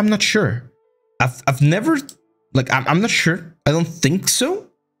 Actually, I'm not sure. I've never, like, I'm not sure. I don't think so.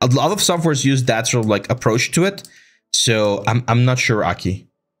 A lot of softwares use that sort of like approach to it. So I'm not sure, Aki.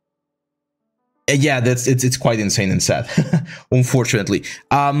 Yeah, it's quite insane and sad, unfortunately.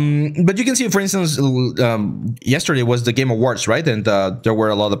 But you can see, for instance, yesterday was the Game Awards, right? And there were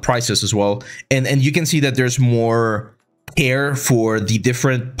a lot of prizes as well. And you can see that there's more care for the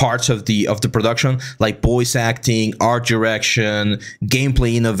different parts of the production, like voice acting, art direction,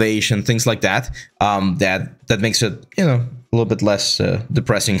 gameplay innovation, things like that. That makes it, you know, a little bit less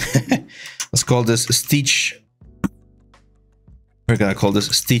depressing. Let's call this Stitch. We're gonna call this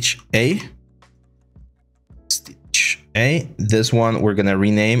Stitch A. Stitch A. This one we're gonna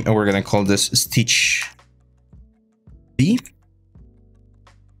rename, and we're gonna call this Stitch B.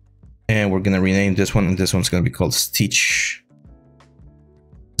 And we're gonna rename this one, and this one's gonna be called Stitch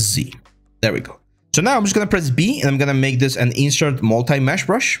Z. There we go. So now I'm just gonna press B, and I'm gonna make this an insert multi-mesh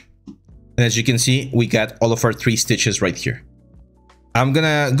brush. And as you can see, we got all of our 3 stitches right here. I'm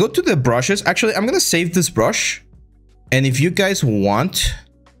gonna go to the brushes. Actually, I'm gonna save this brush. And if you guys want,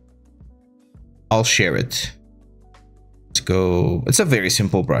 I'll share it. Let's go. It's a very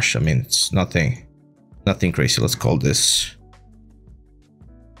simple brush. I mean, it's nothing crazy. Let's call this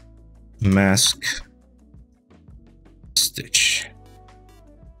mask stitch.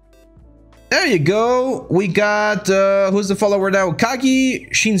 There you go. We got who's the follower now?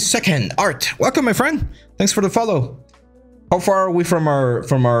 Kagi Shinseken Art. Welcome, my friend. Thanks for the follow. How far are we from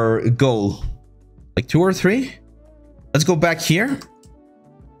our goal? Like 2 or 3? Let's go back here.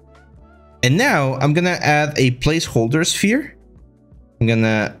 And now I'm gonna add a placeholder sphere. I'm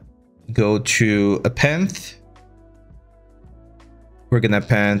gonna go to append. We're gonna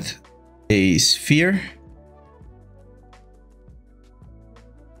append a sphere.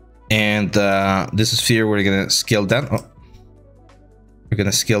 And this sphere we're gonna scale down. Oh. We're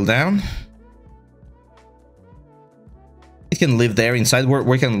gonna scale down. It can live there inside.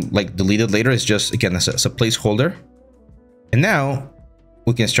 We can like delete it later. It's just, again, as a placeholder. And now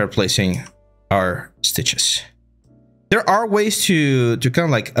we can start placing our stitches. There are ways to kind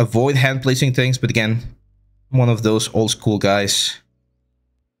of like avoid hand placing things, but again, I'm one of those old school guys.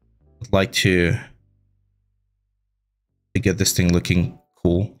 I'd like to get this thing looking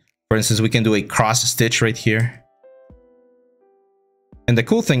cool. For instance, we can do a cross stitch right here. And the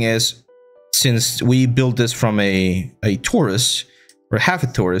cool thing is, since we built this from a torus or half a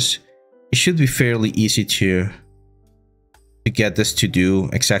torus, it should be fairly easy to get this to do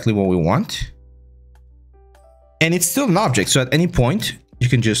exactly what we want. And it's still an object, so at any point you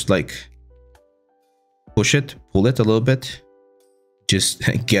can just like push it, pull it a little bit, just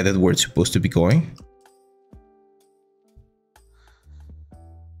get it where it's supposed to be going.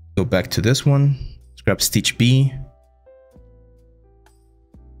 Go back to this one, let's grab Stitch B.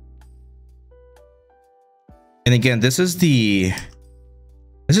 And again, this is the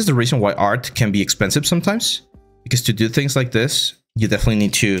reason why art can be expensive sometimes, because to do things like this, you definitely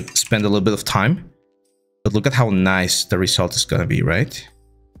need to spend a little bit of time. But look at how nice the result is gonna be, right?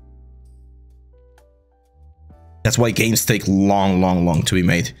 That's why games take long to be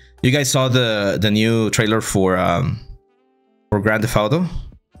made. You guys saw the new trailer for Grand Theft Auto?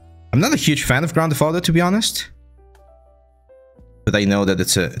 I'm not a huge fan of Grand Theft Auto, to be honest, but I know that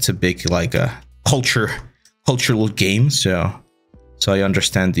it's a big like cultural game, so I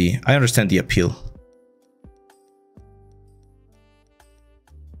understand the appeal.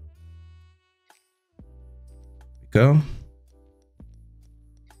 Go.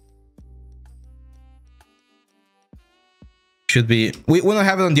 Should be, we don't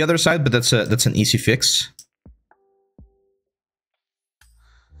have it on the other side, but that's an easy fix.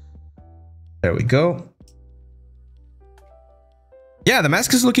 There we go. Yeah, the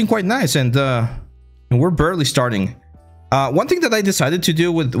mask is looking quite nice, and we're barely starting. One thing that I decided to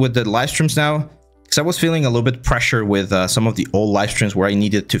do with the live streams now, because I was feeling a little bit pressure with some of the old live streams where I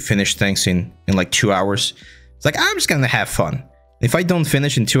needed to finish things in like 2 hours. It's like, I'm just gonna have fun. If I don't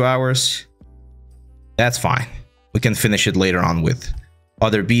finish in 2 hours, that's fine. We can finish it later on with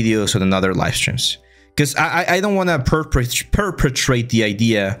other videos or another live streams. Because I don't want to perpetrate the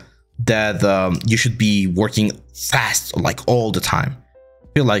idea that you should be working fast like all the time. I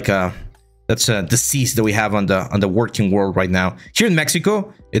feel like that's a disease that we have on the working world right now. Here in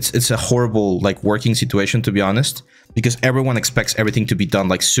Mexico, it's a horrible like working situation, to be honest, because everyone expects everything to be done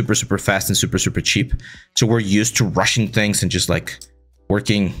like super fast and super cheap. So we're used to rushing things and just like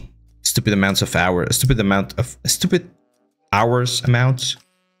working stupid amounts of hours, stupid hours amounts.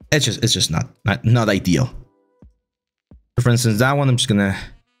 It's just not ideal. For instance, that one I'm just gonna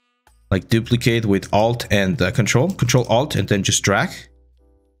like duplicate with Alt and Control Alt, and then just drag.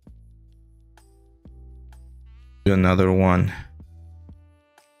 do another one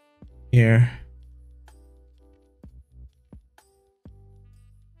here.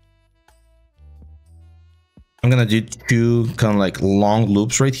 I'm gonna do two kind of like long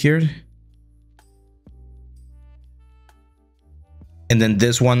loops right here. And then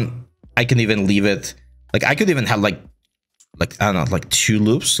this one, I can even leave it, like I could even have like I don't know, like two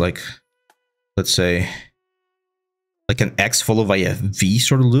loops, like let's say like an X followed by a V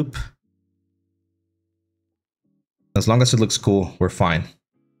sort of loop. As long as it looks cool, we're fine.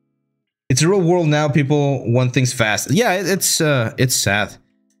 It's a real world now. People want things fast. Yeah, it's sad.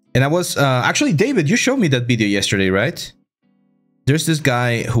 And I was actually, David, you showed me that video yesterday, right? There's this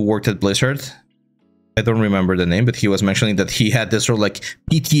guy who worked at Blizzard. I don't remember the name, but he was mentioning that he had this sort of like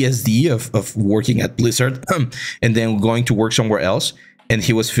PTSD of working at Blizzard and then going to work somewhere else. And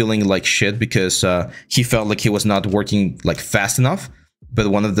he was feeling like shit because he felt like he was not working like fast enough. But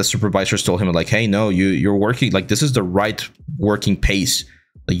one of the supervisors told him like, hey, no, you're working, like this is the right working pace.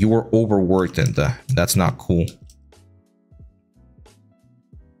 Like you were overworked and that's not cool.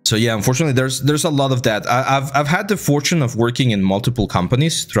 So yeah, unfortunately, there's a lot of that. I've had the fortune of working in multiple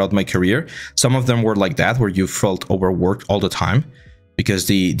companies throughout my career. Some of them were like that, where you felt overworked all the time because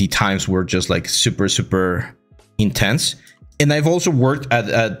the times were just like super intense. And I've also worked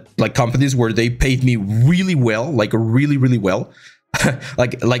at like companies where they paid me really well, like really well.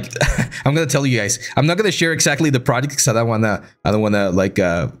 like I'm gonna tell you guys, I'm not gonna share exactly the project because I don't wanna like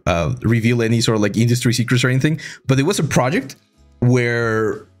reveal any sort of like industry secrets or anything. But it was a project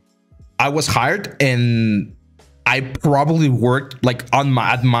where I was hired and I probably worked like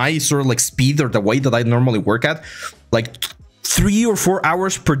at my sort of like speed or the way that I normally work at, like 3 or 4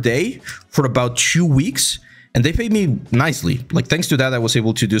 hours per day for about 2 weeks. And they paid me nicely. Like thanks to that, I was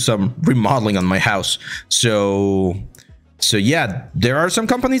able to do some remodeling on my house. So yeah, there are some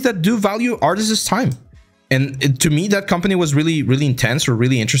companies that do value artists' time. And to me, that company was really intense or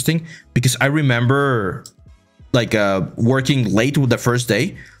really interesting because I remember like working late with the first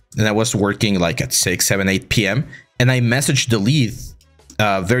day, and I was working like at 6, 7, 8 p.m. and I messaged the lead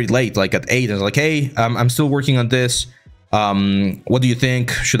very late, like at 8. I was like, hey, I'm still working on this. What do you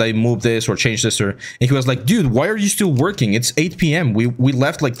think? Should I move this or change this? And he was like, dude, why are you still working? It's 8 p.m. We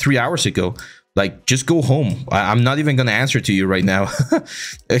left like 3 hours ago. Like, just go home. I'm not even gonna answer to you right now.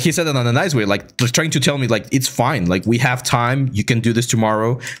 He said it on a nice way, like trying to tell me like, it's fine. Like we have time. You can do this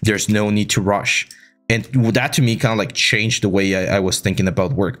tomorrow. There's no need to rush. And that to me kind of like changed the way I was thinking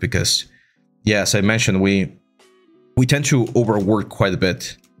about work because, yeah, as I mentioned, we tend to overwork quite a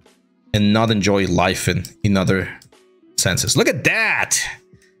bit and not enjoy life in other senses. Look at that.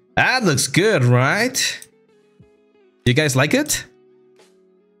 That looks good, right? You guys like it?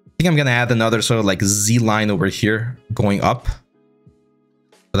 I think I'm gonna add another sort of like Z line over here going up.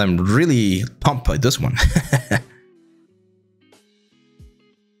 But I'm really pumped by this one.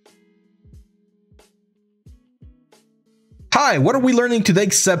 Hi, what are we learning today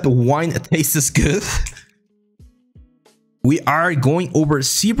except wine tastes good? We are going over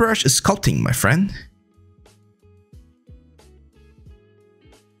ZBrush sculpting, my friend.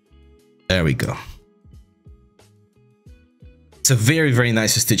 There we go. It's a very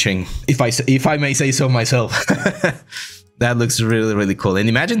nice stitching, if I may say so myself. That looks really cool. And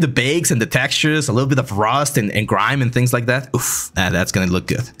imagine the bakes and the textures, a little bit of rust and grime and things like that. Oof, that's gonna look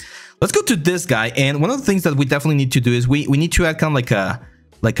good. Let's go to this guy. And one of the things that we definitely need to do is we need to add kind of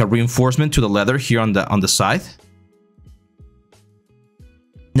like a reinforcement to the leather here on the side.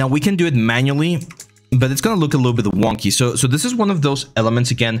 Now we can do it manually, but it's gonna look a little bit wonky. So this is one of those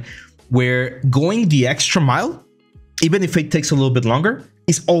elements again where going the extra mile, even if it takes a little bit longer,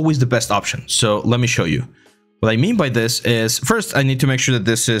 is always the best option. So let me show you. What I mean by this is, first I need to make sure that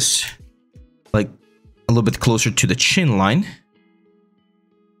this is like a little bit closer to the chin line.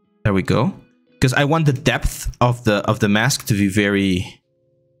 There we go. Because I want the depth of the mask to be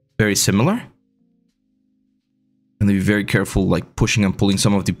very similar. And be very careful, like pushing and pulling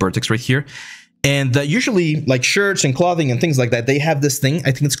some of the vertex right here. And usually, like shirts and clothing and things like that, they have this thing.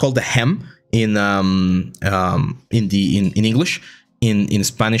 I think it's called the hem in English. In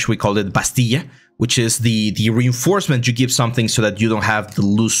Spanish, we call it bastilla, which is the reinforcement you give something so that you don't have the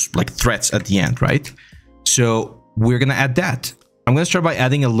loose like threads at the end, right? So we're gonna add that. I'm gonna start by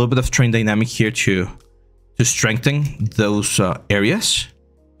adding a little bit of train dynamic here to strengthen those areas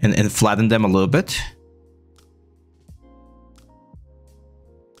and flatten them a little bit.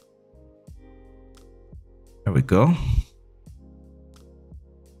 There we go.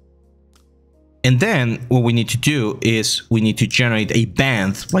 And then what we need to do is we need to generate a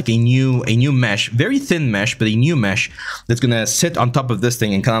band, like a new mesh, very thin mesh, but a new mesh that's gonna sit on top of this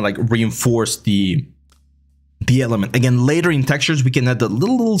thing and kind of like reinforce the the element. Again, later in textures, we can add the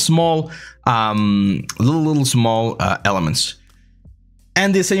little small elements.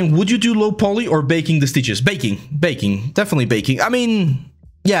 And they're saying, would you do low poly or baking the stitches? Baking, definitely baking. I mean,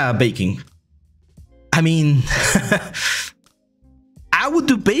 yeah, baking. I mean, I would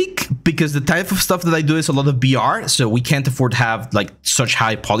do bake because the type of stuff that I do is a lot of BR, so we can't afford to have like such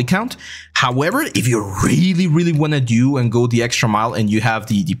high poly count. However, if you really want to do and go the extra mile and you have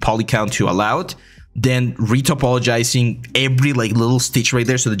the poly count to allow it, then retopologizing every like little stitch right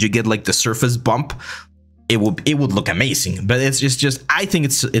there so that you get like the surface bump, it would look amazing. But it's just I think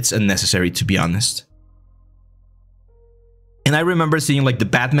it's unnecessary, to be honest. And I remember seeing like the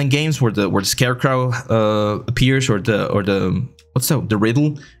Batman games where the Scarecrow appears, or the what's that, the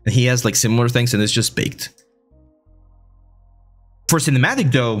Riddle, and he has like similar things, and it's just baked. For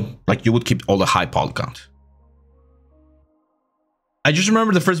cinematic though, like you would keep all the high poly count. I just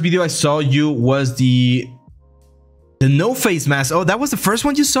remember the first video I saw you was the no face mask. Oh, that was the first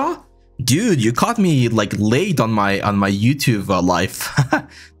one you saw? Dude, you caught me like late on my YouTube life.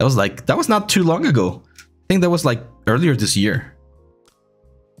 that was not too long ago. I think that was like earlier this year.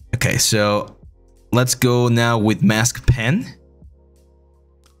 Okay, so let's go now with mask pen.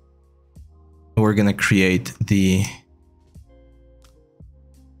 We're gonna create the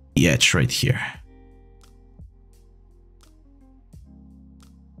edge right here.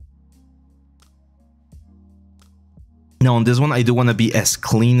 Now on this one, I do want to be as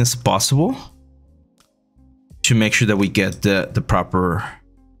clean as possible to make sure that we get the proper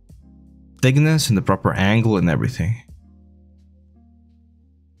thickness and the proper angle and everything.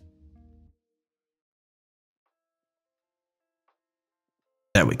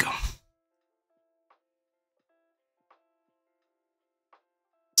 There we go.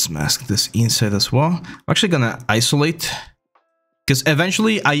 Let's mask this inside as well. I'm actually gonna isolate, because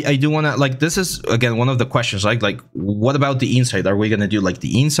eventually I do want to, like, this is again one of the questions, like what about the inside? Are we gonna do like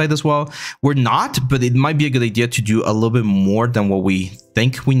the inside as well? We're not, but it might be a good idea to do a little bit more than what we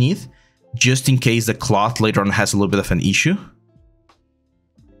think we need, just in case the cloth later on has a little bit of an issue.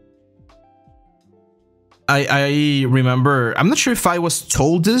 I remember, I'm not sure if I was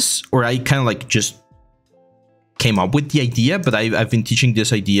told this or I kind of like just came up with the idea, but I've been teaching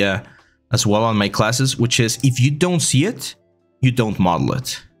this idea as well on my classes, which is if you don't see it, you don't model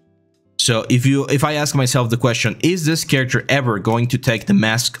it. So if I ask myself the question, is this character ever going to take the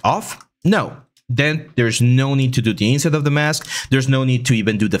mask off? No. Then there's no need to do the inside of the mask. There's no need to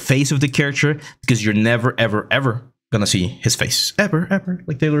even do the face of the character, because you're never, ever gonna see his face. Ever.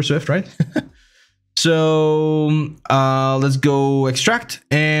 Like Taylor Swift, right? So let's go extract,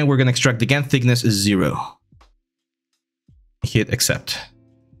 and we're gonna extract again. Thickness is 0. Hit accept.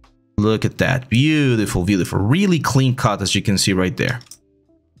 Look at that. Beautiful. Really clean cut, as you can see right there.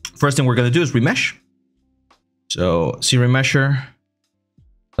 First thing we're gonna do is remesh. So see remesher.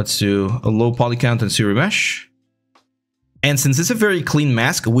 Let's do a low poly count and see remesh. And since it's a very clean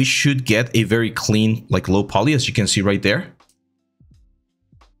mask, we should get a very clean, like, low poly, as you can see right there.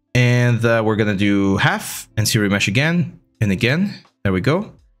 And we're gonna do half and see remesh again and again. There we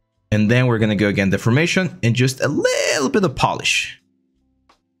go. And then we're gonna go again deformation and just a little bit of polish.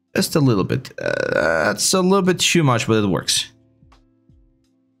 Just a little bit. That's a little bit too much, but it works.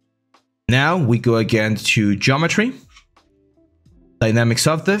 Now we go again to geometry, dynamic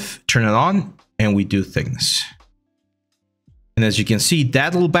soft diff, turn it on, and we do thickness. And as you can see,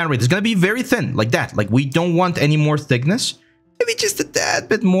 that little band rate is gonna be very thin, like that. Like, we don't want any more thickness. Maybe just a tad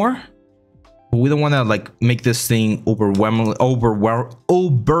bit more. But we don't want to like make this thing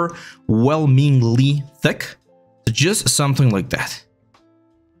overwhelmingly thick. So just something like that.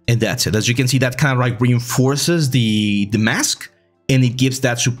 And that's it. As you can see, that kind of like reinforces the mask, and it gives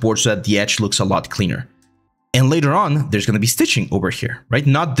that support so that the edge looks a lot cleaner. And later on, there's going to be stitching over here, right?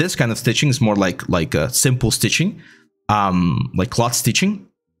 Not this kind of stitching. It's more like a simple stitching, like cloth stitching.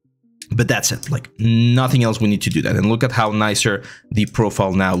 But that's it. Like, nothing else we need to do that. And look at how nicer the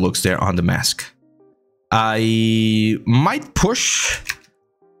profile now looks there on the mask. I might push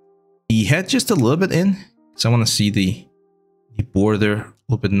the head just a little bit in, because I want to see the border a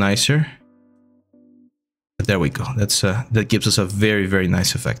little bit nicer. But there we go. That gives us a very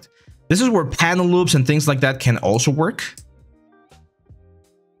nice effect. This is where panel loops and things like that can also work.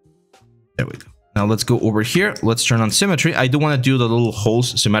 There we go. Now let's go over here. Let's turn on symmetry. I do want to do the little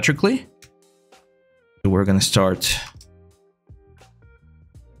holes symmetrically. So we're going to start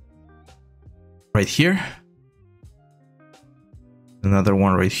right here. Another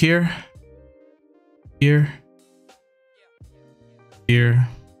one right here. Here. Here.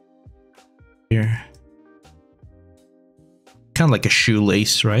 Here. Kind of like a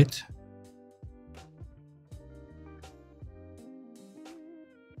shoelace, right?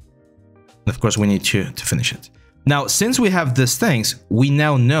 And of course, we need to finish it. Now, since we have these things, we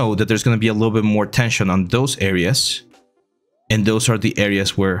now know that there's going to be a little bit more tension on those areas. And those are the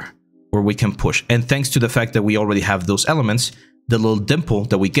areas where we can push. And thanks to the fact that we already have those elements, the little dimple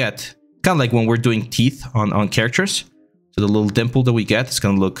that we get, kind of like when we're doing teeth on characters. So the little dimple that we get is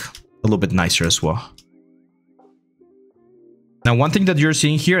going to look a little bit nicer as well. Now, one thing that you're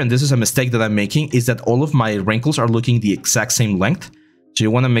seeing here, and this is a mistake that I'm making, is that all of my wrinkles are looking the exact same length. So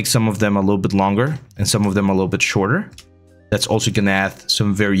you want to make some of them a little bit longer and some of them a little bit shorter. That's also going to add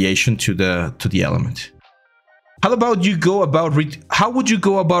some variation to the element. How about you go about how would you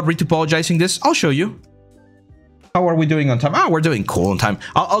go about retopologizing this? I'll show you. How are we doing on time? We're doing cool on time.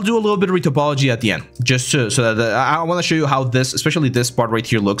 I'll do a little bit of retopology at the end, just so that I want to show you how this, especially this part right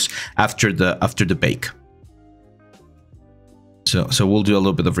here, looks after the bake. So we'll do a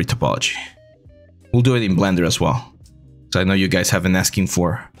little bit of retopology. We'll do it in Blender as well. So I know you guys have been asking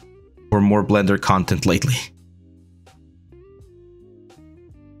for more Blender content lately.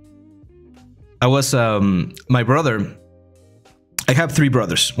 I was my brother. I have 3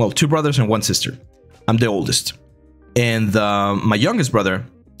 brothers. Well, 2 brothers and 1 sister. I'm the oldest. And my youngest brother,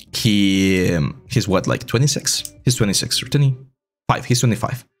 he's what, like 26? He's 26 or 25. He's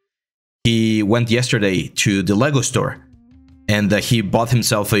 25. He went yesterday to the Lego store, and he bought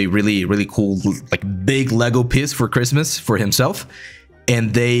himself a really cool, like, big Lego piece for Christmas for himself.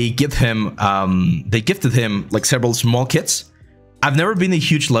 And they gifted him like several small kits. I've never been a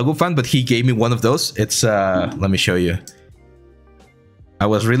huge Lego fan, but he gave me one of those. It's let me show you. I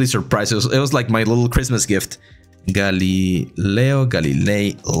was really surprised. It was like my little Christmas gift. Galilei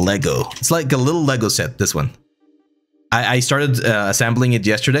Lego. It's like a little Lego set, this one. I started assembling it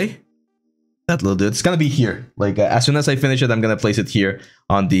yesterday. That little dude. It's gonna be here. Like as soon as I finish it, I'm gonna place it here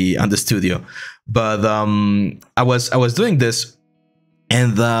on the studio. But I was doing this,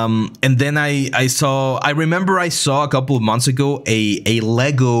 and then I remember I saw a couple of months ago a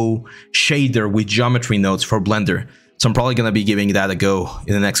Lego shader with geometry nodes for Blender. So I'm probably gonna be giving that a go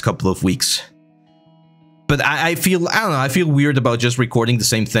in the next couple of weeks. But I don't know, I feel weird about just recording the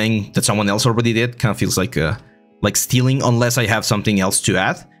same thing that someone else already did. Kind of feels like stealing, unless I have something else to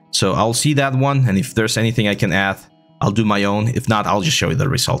add. So I'll see that one, and if there's anything I can add, I'll do my own. If not, I'll just show you the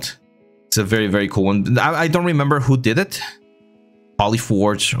result. It's a very cool one. I don't remember who did it.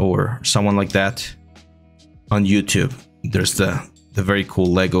 Polyforge or someone like that on YouTube. There's the very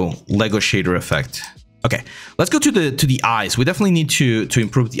cool Lego shader effect. Okay, let's go to the eyes. We definitely need to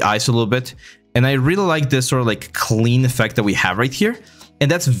improve the eyes a little bit. And I really like this sort of like clean effect that we have right here.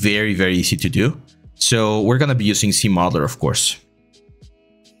 And that's very easy to do. So we're going to be using CModeler, of course.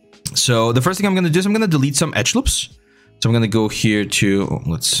 So the first thing I'm going to do is I'm going to delete some edge loops. So I'm going to go here to,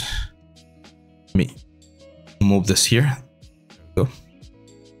 let me move this here. Go.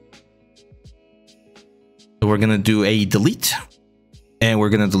 So we're going to do a delete, and we're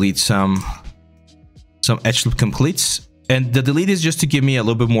going to delete some edge loop completes. And the delete is just to give me a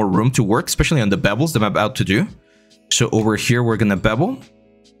little bit more room to work, especially on the bevels that I'm about to do. So over here, we're going to bevel,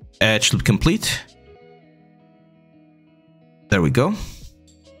 edge loop complete. There we go.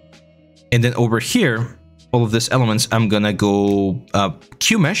 And then over here, all of these elements, I'm going to go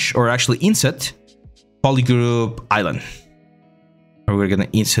QMesh, or actually inset polygroup island. Or we're going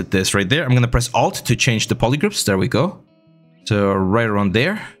to inset this right there. I'm going to press Alt to change the polygroups. There we go. So right around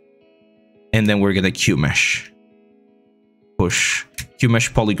there. And then we're going to QMesh. Push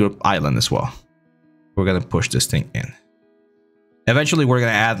QMesh polygroup island as well. We're going to push this thing in. Eventually, we're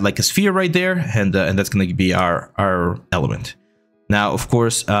going to add like a sphere right there, and that's going to be our element. Now, of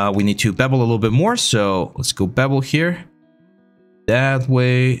course, we need to bevel a little bit more. So let's go bevel here. That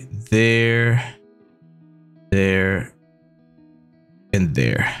way, there, and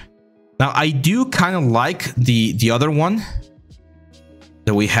there. Now, I do kind of like the other one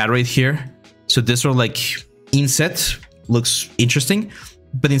that we had right here. So this sort of like inset looks interesting.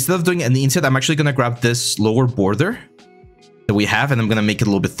 But instead of doing an inset, I'm actually going to grab this lower border that we have, and I'm going to make it a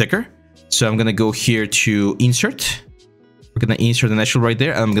little bit thicker. So I'm going to go here to insert. We're going to insert an edge right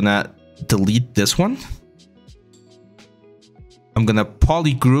there. And I'm going to delete this one. I'm going to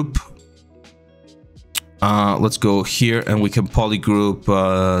polygroup. Let's go here, and we can polygroup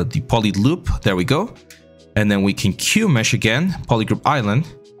the poly loop. There we go. And then we can Q mesh again, polygroup island.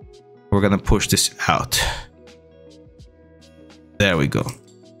 We're going to push this out. There we go.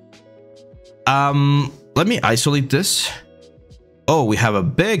 Let me isolate this. Oh, we have a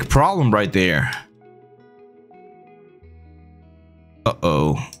big problem right there.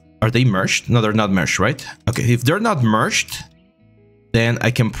 Uh-oh. Are they merged? No, they're not merged, right? Okay, if they're not merged, then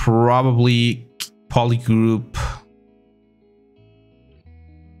I can probably polygroup.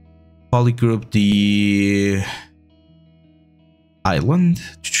 polygroup the island.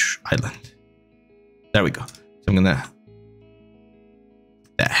 There we go. So I'm gonna,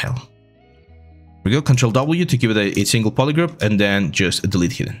 the hell. There we go. Control W to give it a single polygroup, and then just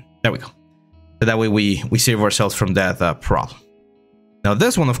delete hidden. There we go. So that way we save ourselves from that problem. Now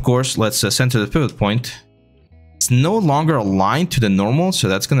this one, of course, let's center the pivot point. It's no longer aligned to the normal, so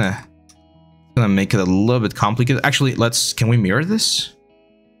that's gonna make it a little bit complicated. Actually, can we mirror this?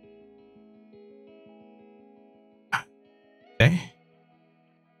 Okay.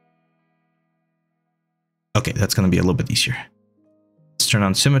 Okay, that's gonna be a little bit easier. Let's turn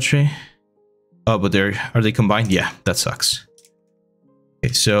on symmetry. Oh, but are they combined? Yeah, that sucks.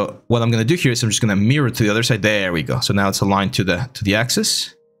 Okay, so what I'm gonna do here is I'm just gonna mirror to the other side. There we go. So now it's aligned to the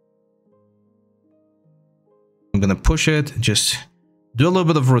axis. I'm gonna push it, just do a little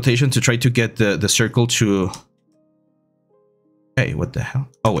bit of rotation to try to get the circle to... Hey, what the hell?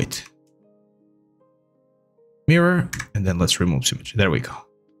 Oh, wait. Mirror, and then let's remove symmetry. There we go.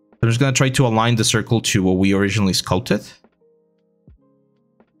 I'm just gonna try to align the circle to what we originally sculpted.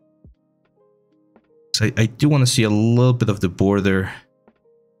 So I do want to see a little bit of the border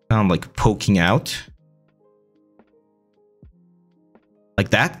kind of like poking out. Like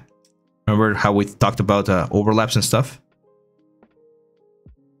that. Remember how we talked about overlaps and stuff?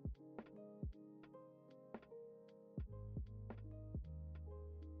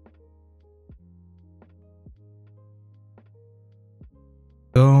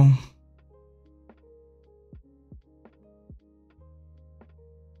 Go.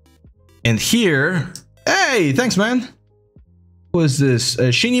 And here, hey, thanks, man. Who is this?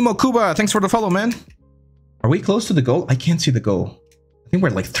 Shini Mokuba, thanks for the follow, man. Are we close to the goal? I can't see the goal. I think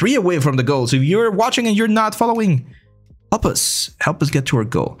we're like 3 away from the goal. So if you're watching and you're not following, help us get to our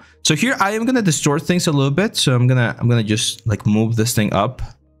goal. So here I am gonna distort things a little bit. So I'm gonna just like move this thing up.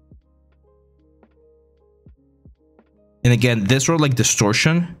 And again, this sort of like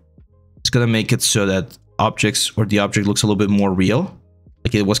distortion is gonna make it so that the object looks a little bit more real.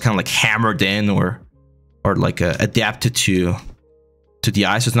 Like it was kind of like hammered in or like adapted to the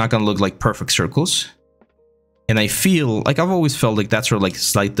eye. So it's not gonna look like perfect circles. And I feel like I've always felt like that sort of like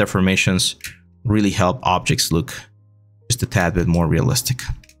slight deformations really help objects look just a tad bit more realistic.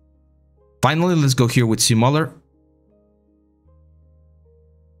 Finally, let's go here with Simular.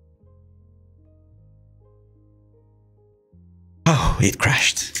 Oh, it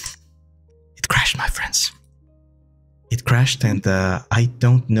crashed. It crashed, my friends. It crashed, and I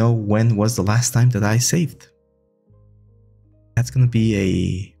don't know when was the last time that I saved. That's gonna be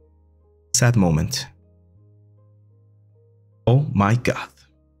a sad moment. Oh my god.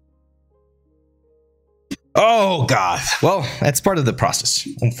 Oh god. Well, that's part of the process,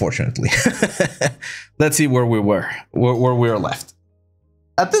 unfortunately. Let's see where we were left.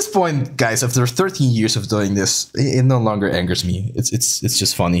 At this point, guys, after 13 years of doing this, it no longer angers me. It's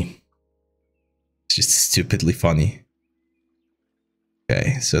just funny. It's just stupidly funny.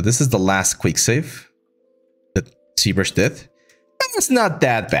 Okay, so this is the last quick save that ZBrush did. It's not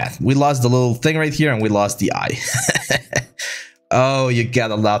that bad. We lost the little thing right here and we lost the eye. Oh, you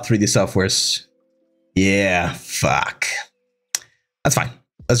gotta love 3D softwares. Yeah, fuck. That's fine.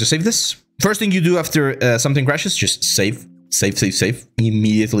 Let's just save this. First thing you do after something crashes, just save. Save.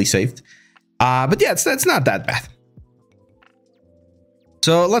 Immediately saved. But yeah, it's not that bad.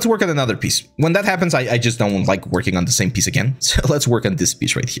 So let's work on another piece. When that happens, I just don't like working on the same piece again. So let's work on this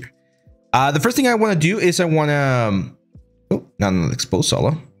piece right here. The first thing I want to do is I want to... Oh, not expose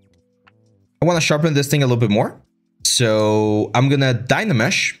solo. I want to sharpen this thing a little bit more. So I'm going to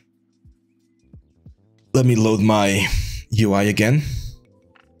Dynamesh. Let me load my UI again.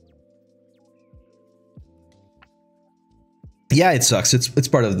 Yeah, it sucks. It's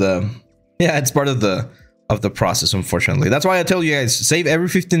part of the... Yeah, it's part of the process, unfortunately. That's why I tell you guys, save every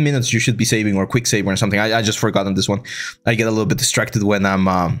 15 minutes. You should be saving, or quick save or something. I just forgot on this one. I get a little bit distracted when I'm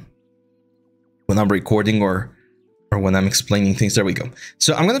recording or when I'm explaining things. There we go.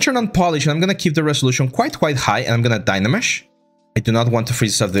 So I'm going to turn on polish and I'm going to keep the resolution quite high, and I'm going to Dynamesh. I do not want to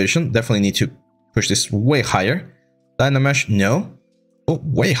freeze subdivision. Definitely need to push this way higher. Dynamesh, no. Oh,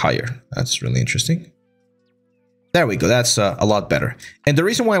 way higher. That's really interesting. There we go. That's a lot better. And the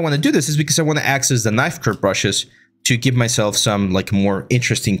reason why I want to do this is because I want to access the knife curve brushes to give myself some like more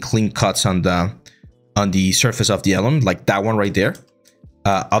interesting clean cuts on the surface of the element, like that one right there.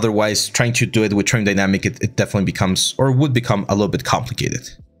 Otherwise, trying to do it with trim dynamic, it definitely becomes, or would become, a little bit complicated.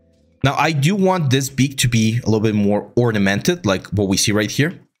 Now, I do want this beak to be a little bit more ornamented, like what we see right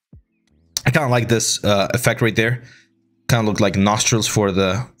here. I kind of like this effect right there. Kind of look like nostrils for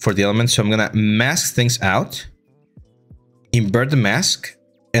the element. So I'm gonna mask things out. Invert the mask,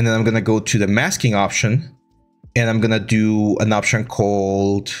 and then I'm gonna go to the masking option, and I'm gonna do an option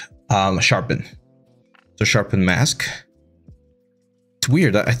called sharpen. So sharpen mask. It's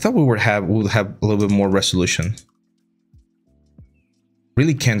weird. I thought we would have a little bit more resolution.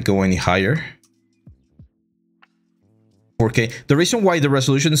 Really can't go any higher. 4K. The reason why the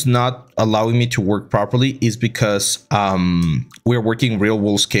resolution is not allowing me to work properly is because we're working real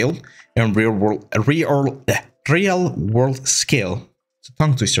world scale, and real world scale. It's a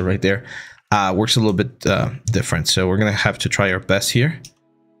tongue twister right there. Works a little bit different. So we're gonna have to try our best here.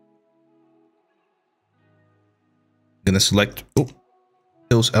 I'm gonna select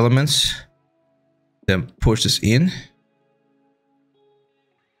those elements, then push this in.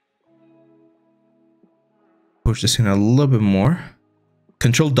 Push this in a little bit more.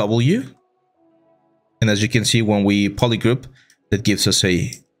 Control W. And as you can see, when we polygroup, that gives us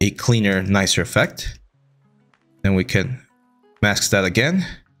a cleaner, nicer effect. Then we can mask that again.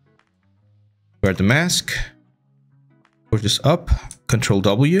 Wear the mask. Push this up. Control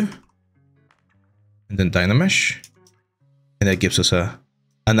W. And then Dynamesh. And that gives us a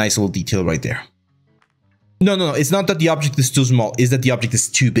nice little detail right there. No. It's not that the object is too small. It's that the object is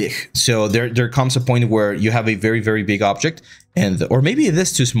too big. So there comes a point where you have a very, very big object, or maybe it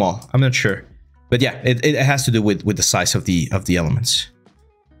is too small. I'm not sure. But yeah, it has to do with the size of the elements.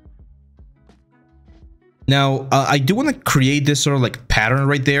 Now, I do want to create this sort of like pattern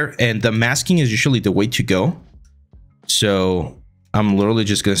right there, and the masking is usually the way to go. So I'm literally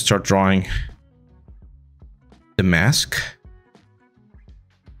just going to start drawing the mask.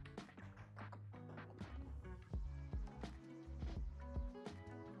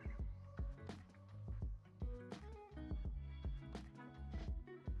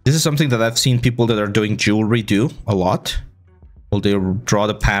 This is something that I've seen people that are doing jewelry do a lot. Well, they draw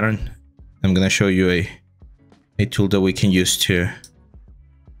the pattern. I'm going to show you a tool that we can use to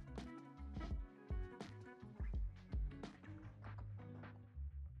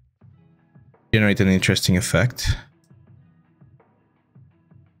generate an interesting effect.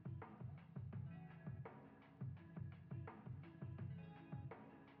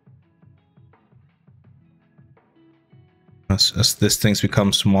 As these things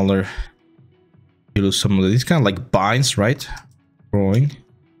become smaller, you lose some of these kind of like binds, right? Growing.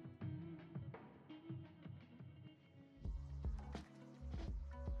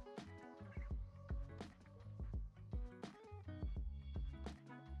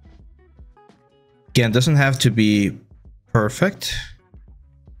 Again, it doesn't have to be perfect.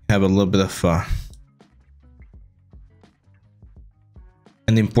 Have a little bit of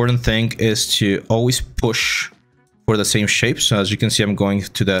and the important thing is to always push for the same shape. So as you can see, I'm going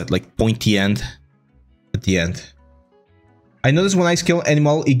to the like pointy end at the end. I noticed when I scale any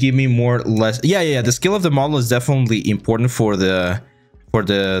model, it gave me more or less. Yeah. The scale of the model is definitely important for the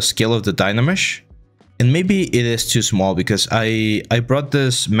scale of the Dynamesh. And maybe it is too small because I brought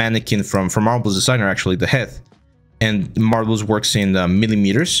this mannequin from Marvel's designer, actually, the head. And Marvel's works in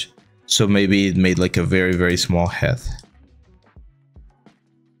millimeters. So maybe it made like a very, very small head.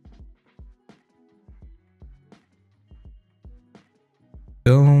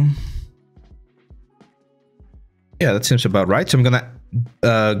 Yeah, that seems about right. So I'm gonna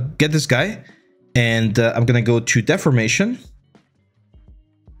get this guy, and I'm gonna go to deformation.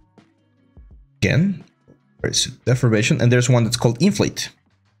 Again, where's deformation? And there's one that's called inflate.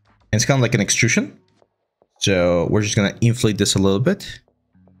 And it's kind of like an extrusion. So we're just gonna inflate this a little bit.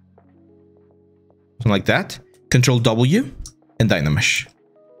 Something like that. Control W and Dynamesh.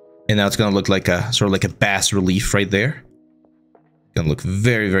 And now it's gonna look like a sort of like a bas relief right there. Gonna look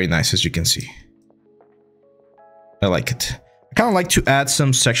very, very nice, as you can see. I like it. I kind of like to add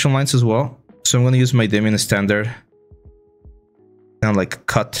some section lines as well. So I'm gonna use my Damien standard. Kind of like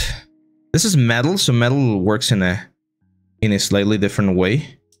cut. This is metal, so metal works in a slightly different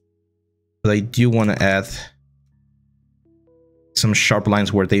way. But I do want to add some sharp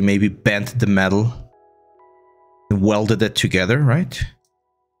lines where they maybe bent the metal and welded it together, right?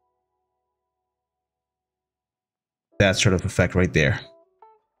 That sort of effect right there.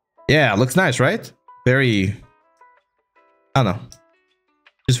 Yeah, looks nice, right? Very, I don't know,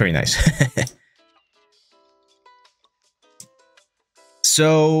 just very nice.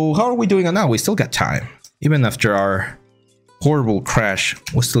 So how are we doing on now? We still got time. Even after our horrible crash,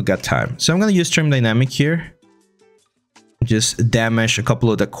 we still got time. So I'm going to use Trim Dynamic here. Just damage a couple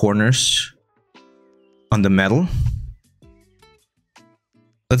of the corners on the metal.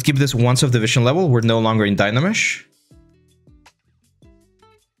 Let's give this once of division level. We're no longer in Dynamesh.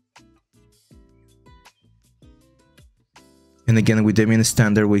 And again, with Damien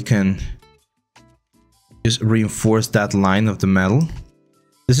standard, we can just reinforce that line of the metal.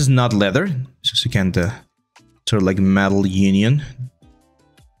 This is not leather. It's just again the sort of like metal union.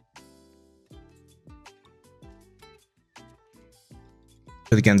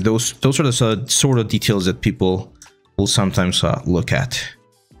 But again, those are the sort of details that people will sometimes look at.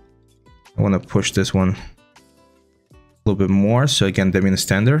 I want to push this one a little bit more. So again, Debian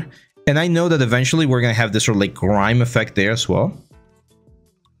standard. And I know that eventually we're going to have this sort of like grime effect there as well.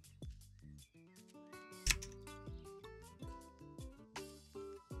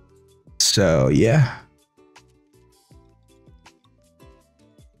 So yeah.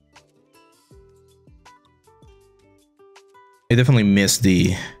 I definitely miss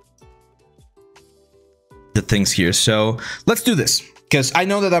the things here. So let's do this, because I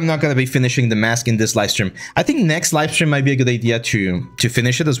know that I'm not going to be finishing the mask in this live stream. I think next live stream might be a good idea to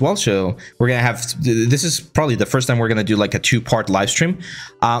finish it as well. So we're going to have, this is probably the first time we're going to do like a 2-part live stream.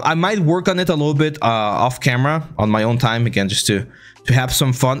 I might work on it a little bit off camera on my own time, again, just to have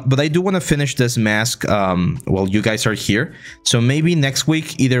some fun. But I do want to finish this mask while you guys are here. So maybe next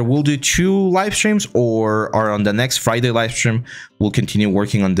week, either we'll do 2 live streams, or on the next Friday live stream, we'll continue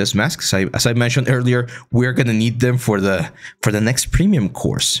working on this mask. So as I mentioned earlier, we're going to need them for the next premium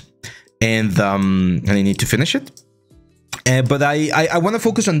course. And I need to finish it. But I want to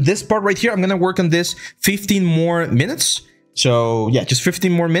focus on this part right here. I'm going to work on this 15 more minutes. So yeah, just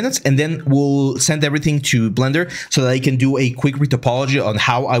 15 more minutes, and then we'll send everything to Blender so that I can do a quick retopology on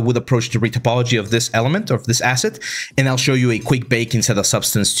how I would approach the retopology of this element, of this asset, and I'll show you a quick bake instead of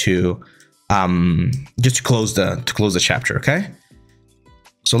substance to just to close the chapter. Okay.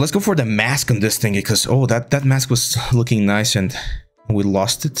 So let's go for the mask on this thing, because oh, that mask was looking nice and we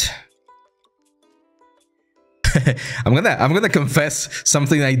lost it. I'm gonna confess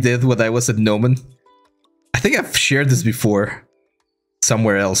something I did when I was at Nomen. I think I've shared this before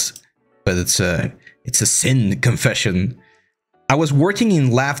somewhere else, but it's a sin confession. I was working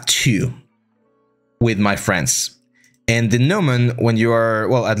in Lab 2 with my friends, and in Nomen, when you are,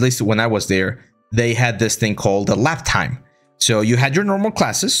 well, at least when I was there, they had this thing called the lab time. So you had your normal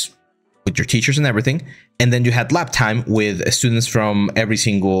classes with your teachers and everything, and then you had lab time with students from every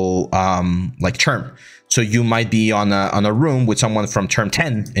single like term. So you might be on a room with someone from term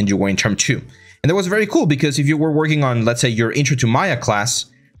 10 and you were in term 2. And that was very cool, because if you were working on, let's say, your Intro to Maya class,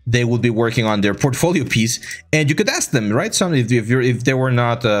 they would be working on their portfolio piece, and you could ask them, right? Some if they were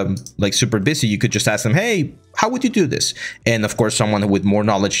not like super busy, you could just ask them, hey, how would you do this? And of course, someone with more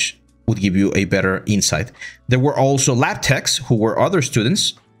knowledge would give you a better insight. There were also lab techs who were other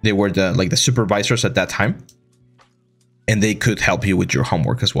students. They were the supervisors at that time, and they could help you with your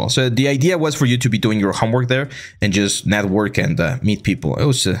homework as well. So the idea was for you to be doing your homework there and just network and meet people. It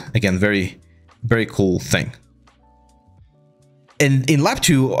was again very cool thing. And in Lab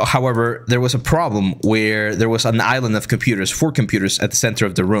 2, however, there was a problem where there was an island of computers, 4 computers at the center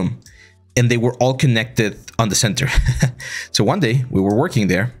of the room, and they were all connected on the center. So one day we were working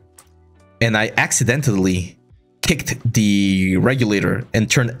there, and I accidentally kicked the regulator and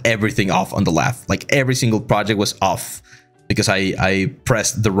turned everything off on the lab. Like every single project was off because I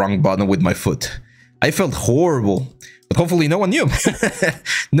pressed the wrong button with my foot. I felt horrible. But hopefully no one knew.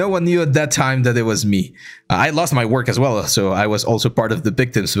 No one knew at that time that it was me. I lost my work as well, so I was also part of the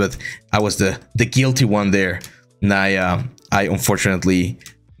victims, but I was the guilty one there. And I unfortunately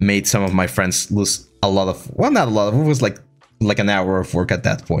made some of my friends lose a lot of, well, not a lot of, it was like an hour of work at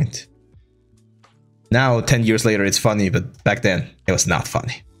that point. Now, 10 years later, it's funny, but back then it was not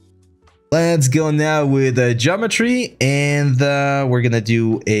funny. Let's go now with geometry, and we're gonna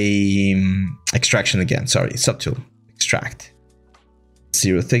do a extraction again. Sorry, subtool. Extract.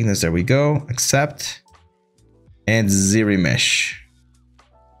 0 thickness, there we go. Accept. And 0 mesh.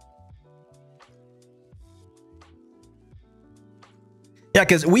 Yeah,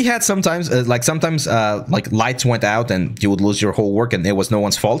 because we had sometimes, like lights went out and you would lose your whole work and it was no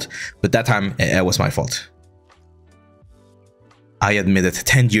one's fault. But that time, it was my fault. I admit it,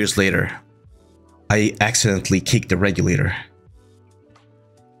 10 years later, I accidentally kicked the regulator.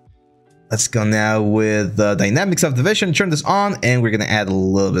 Let's go now with the dynamics of division. Turn this on, and we're going to add a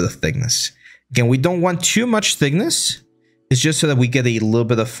little bit of thickness. Again, we don't want too much thickness. It's just so that we get a little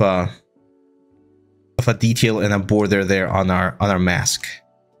bit of a detail and a border there on our mask.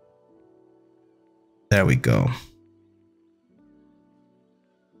 There we go.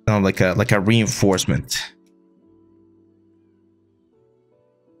 Like a reinforcement.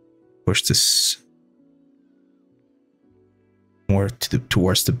 Push this more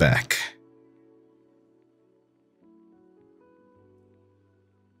towards the back.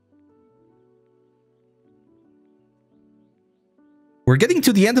 we're getting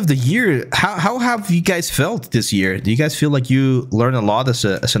to the end of the year. How have you guys felt this year? Do you guys feel like you learned a lot as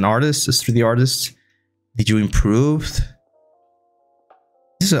an artist, as 3D artist? Did you improve?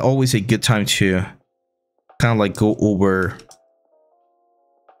 This is always a good time to kind of like go over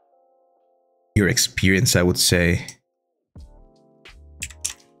your experience, I would say.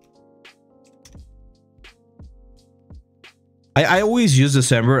 I always use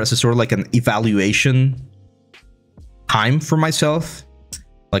December as a sort of like an evaluation time for myself.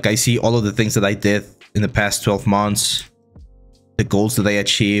 Like I see all of the things that I did in the past 12 months, the goals that I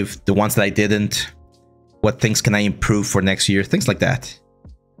achieved, the ones that I didn't, what things can I improve for next year, things like that.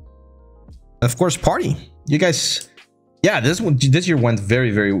 Of course, party. You guys, yeah, this year went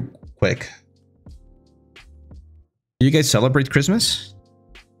very, very quick. Do you guys celebrate Christmas?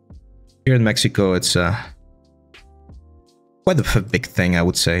 Here in Mexico, it's quite a big thing, I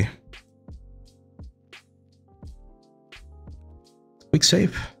would say. Quick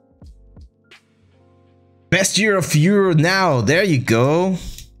save. Best year of year now. There you go.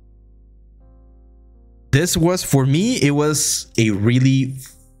 This was, for me, it was a really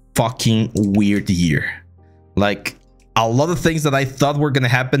fucking weird year. Like, a lot of things that I thought were gonna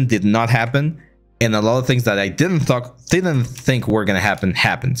happen did not happen, and a lot of things that I didn't think were gonna happen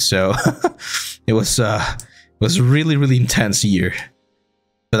happened. So it was really, really intense year,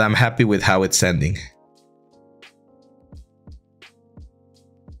 but I'm happy with how it's ending.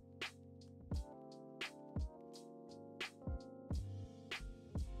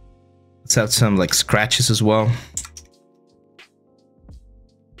 Let's have some like scratches as well.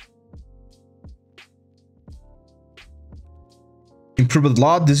 Improved a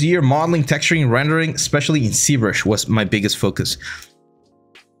lot this year. Modeling, texturing, rendering, especially in ZBrush, was my biggest focus.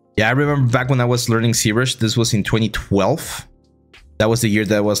 Yeah, I remember back when I was learning ZBrush, this was in 2012. That was the year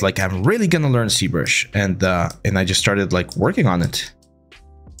that I was like, I'm really gonna learn ZBrush, and I just started like working on it.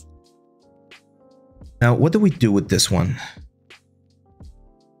 Now, what do we do with this one?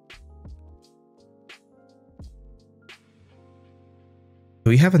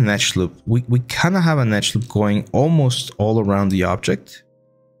 We have an edge loop. We kind of have an edge loop going almost all around the object.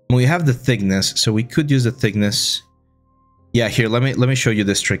 And we have the thickness, so we could use the thickness. Yeah, here, let me show you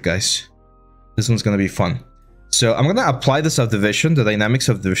this trick, guys. This one's gonna be fun. So I'm gonna apply the subdivision, the dynamic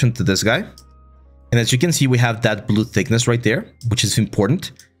subdivision, to this guy. And as you can see, we have that blue thickness right there, which is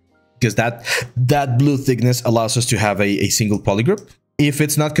important because that blue thickness allows us to have a single polygroup. If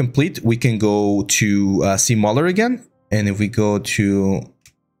it's not complete, we can go to see Muller again. And if we go to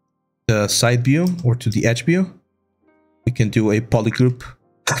the side view or to the edge view, we can do a polyloop.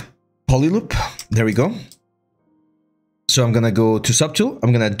 There we go. So I'm gonna go to subtool.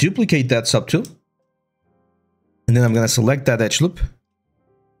 I'm gonna duplicate that subtool, and then I'm gonna select that edge loop,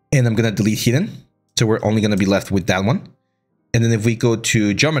 and I'm gonna delete hidden. So we're only gonna be left with that one. And then if we go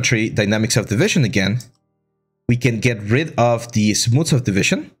to geometry, dynamic subdivision again, we can get rid of the smooth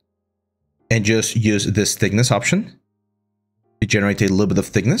subdivision and just use this thickness option to generate a little bit of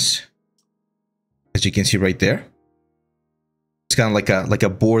thickness, as you can see right there. It's kind of like a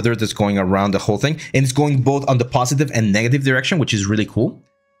border that's going around the whole thing, and it's going both on the positive and negative direction, which is really cool.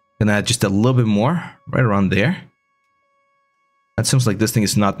 Gonna add just a little bit more right around there. It seems like this thing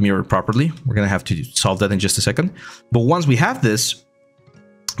is not mirrored properly. We're gonna have to solve that in just a second. But once we have this,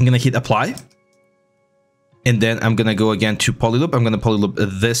 I'm gonna hit apply, and then I'm gonna go again to polyloop. I'm gonna polyloop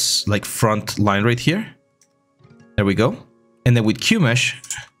this like front line right here. There we go. And then with QMesh,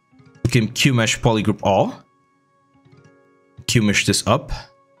 we can QMesh polygroup all. QMesh this up.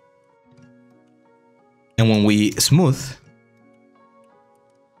 And when we smooth,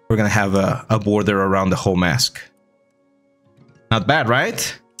 we're gonna have a border around the whole mask. Not bad,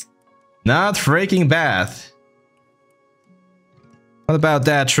 right? Not freaking bad. What about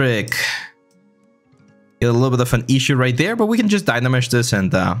that trick? Get a little bit of an issue right there, but we can just dynamesh this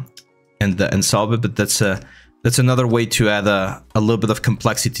and solve it. But that's another way to add a little bit of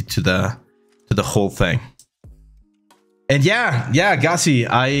complexity to the whole thing. And yeah, Gassi,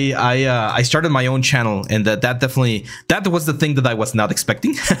 I started my own channel, and that was the thing that I was not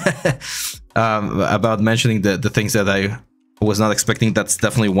expecting. About mentioning the things that I was not expecting, that's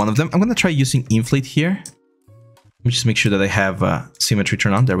definitely one of them. I'm gonna try using inflate here. Let me just make sure that I have symmetry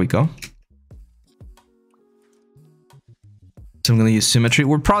turned on. There we go. So I'm gonna use symmetry.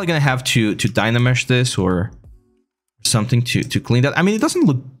 We're probably gonna have to dynamesh this or something to clean that. I mean,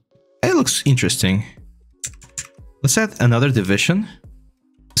 it looks interesting. Let's add another division.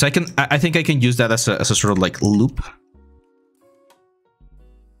 So I think I can use that as a sort of like loop.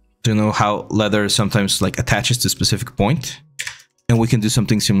 To know how leather sometimes like attaches to a specific point. And we can do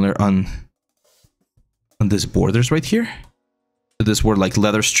something similar on these borders right here. So these were like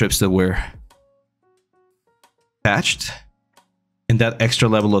leather strips that were attached. And that extra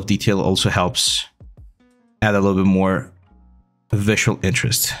level of detail also helps add a little bit more visual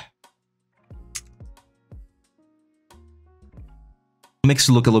interest. Makes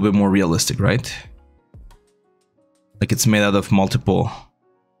it look a little bit more realistic, right? Like it's made out of multiple,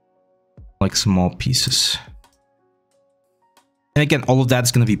 like small pieces. And again, all of that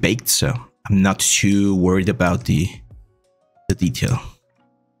is going to be baked, so I'm not too worried about the detail.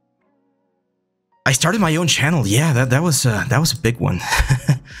 I started my own channel. Yeah, that was a big one.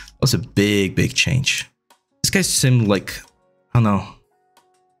 That was a big change. This guy seemed like, I don't know.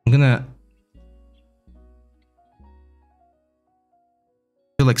 I'm gonna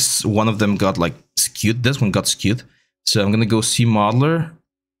feel like one of them got like skewed. This one got skewed. So I'm gonna go see modeler.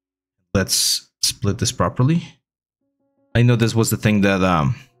 Let's split this properly. I know this was the thing that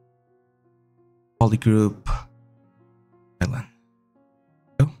polygroup island.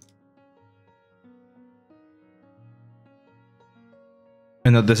 I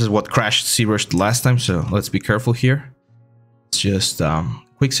know this is what crashed ZBrush last time, so let's be careful here. Let's just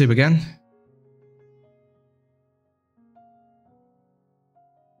quick save again.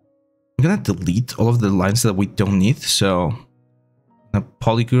 I'm gonna delete all of the lines that we don't need. So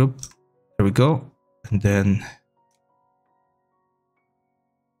polygroup, there we go. And then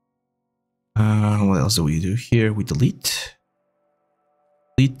what else do we do here? We delete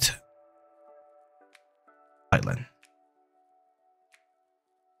island.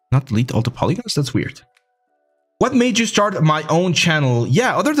 Not delete all the polygons? That's weird. What made you start my own channel?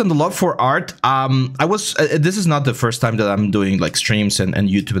 Yeah, other than the love for art, I was, this is not the first time that I'm doing like streams and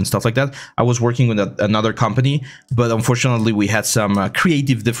YouTube and stuff like that. I was working with another company, but unfortunately we had some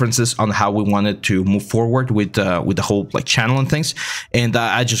creative differences on how we wanted to move forward with the whole like channel and things. And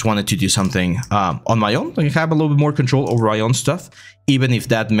I just wanted to do something on my own, like have a little bit more control over my own stuff, even if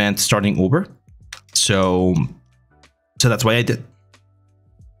that meant starting over. So that's why I did.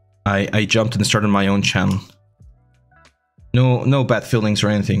 I jumped and started my own channel. No bad feelings or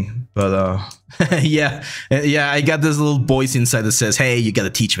anything, but yeah, I got this little voice inside that says, hey, you gotta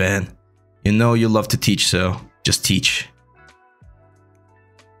teach, man. You know you love to teach, so just teach.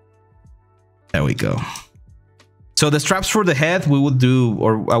 There we go. So the straps for the head we would do,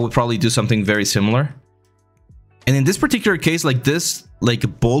 or I would probably do something very similar. And in this particular case, like this,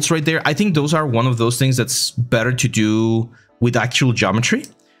 like bolts right there, I think those are one of those things that's better to do with actual geometry.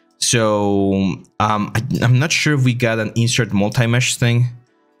 So I'm not sure if we got an insert multi-mesh thing.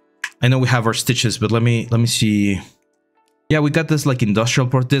 I know we have our stitches, but let me see. Yeah, we got this like industrial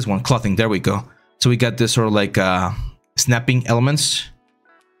part, this one, clothing, there we go. So we got this sort of like snapping elements.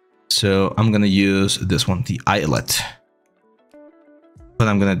 So I'm gonna use this one, the eyelet. But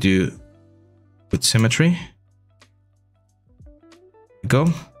I'm gonna do with symmetry. Go.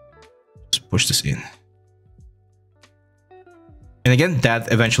 Just push this in. And again,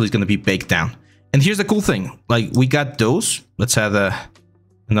 that eventually is going to be baked down. And here's the cool thing. Like, we got those. Let's add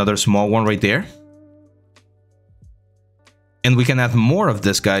another small one right there. And we can add more of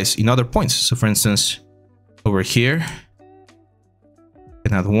this, guys, in other points. So, for instance, over here, we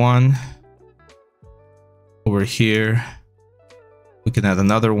can add one. Over here, we can add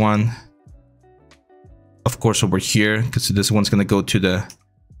another one. Of course, over here, because this one's going to go to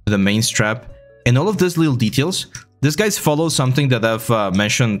the main strap. And all of these little details, this guys follow something that I've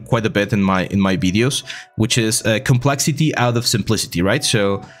mentioned quite a bit in my videos, which is complexity out of simplicity, right?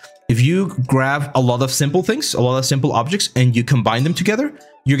 So if you grab a lot of simple things, a lot of simple objects, and you combine them together,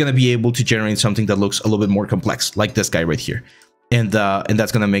 you're going to be able to generate something that looks a little bit more complex, like this guy right here. And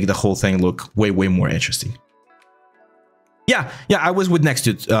that's going to make the whole thing look way more interesting. Yeah, I was with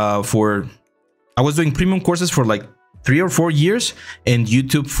Nextdude I was doing premium courses for like 3 or 4 years, and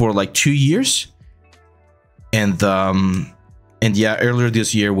YouTube for like 2 years. And yeah, earlier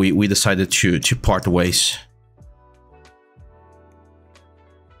this year we decided to part ways.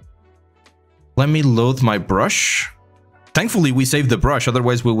 Let me load my brush. Thankfully we saved the brush,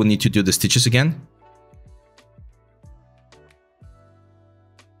 otherwise we would need to do the stitches again.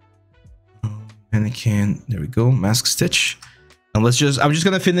 Mannequin, there we go, mask stitch. And I'm just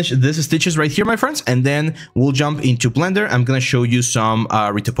gonna finish this stitches right here, my friends, and then we'll jump into Blender. I'm gonna show you some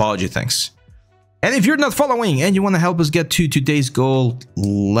retopology things. And if you're not following and you want to help us get to today's goal,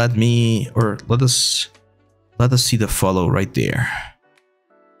 let us see the follow right there.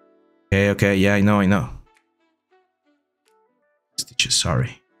 Okay, yeah, I know. Stitches,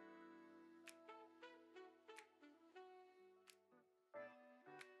 sorry.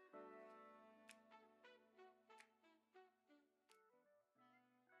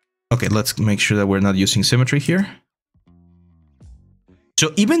 Okay, let's make sure that we're not using symmetry here.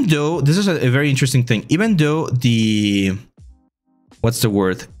 So even though this is a very interesting thing, even though the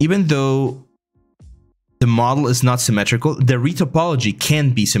even though the model is not symmetrical, the retopology can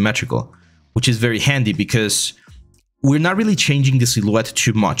be symmetrical, which is very handy because we're not really changing the silhouette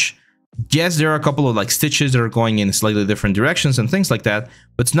too much. Yes, there are a couple of like stitches that are going in slightly different directions and things like that,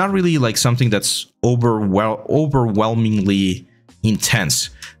 but it's not really like something that's overwhelmingly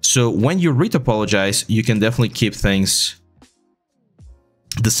intense. So when you retopologize, you can definitely keep things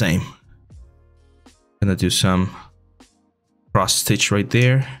the same. Gonna do some cross stitch right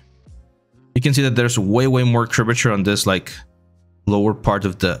there. You can see that there's way more curvature on this like lower part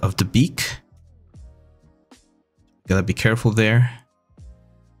of the beak. Gotta be careful there.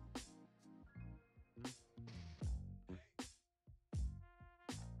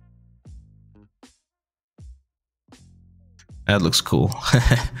 That looks cool.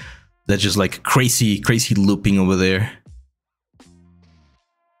 That's just like crazy looping over there.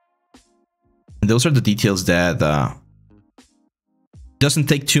 And those are the details that doesn't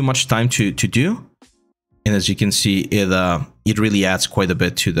take too much time to do. And as you can see, it really adds quite a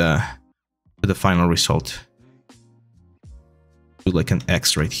bit to the final result. Do like an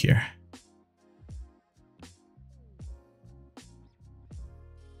X right here.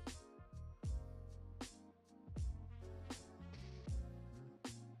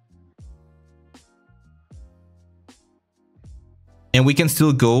 And we can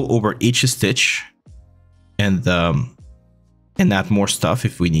still go over each stitch and add more stuff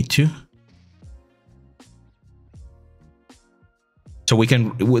if we need to. So we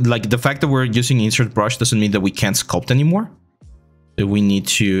can, like, the fact that we're using insert brush doesn't mean that we can't sculpt anymore. If we need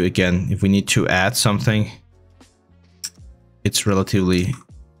to, again, if we need to add something, it's relatively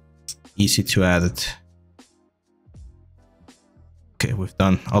easy to add it. Okay, we've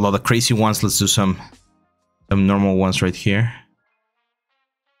done a lot of crazy ones. Let's do some normal ones right here.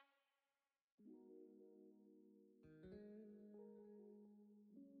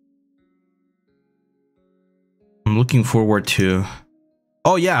 I'm looking forward to...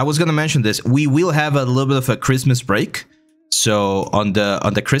 Oh yeah, I was gonna mention this. We will have a little bit of a Christmas break. So on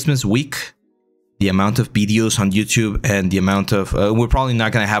the Christmas week, the amount of videos on YouTube and the amount of we're probably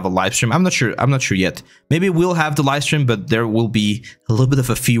not gonna have a live stream. I'm not sure yet. Maybe we'll have the live stream, but there will be a little bit of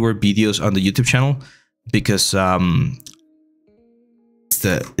a fewer videos on the YouTube channel because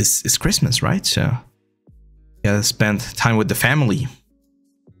it's Christmas, right? So you gotta spend time with the family.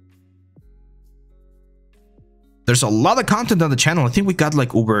 There's a lot of content on the channel. I think we got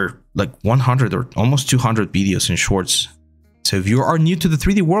like over like 100 or almost 200 videos and shorts. So if you are new to the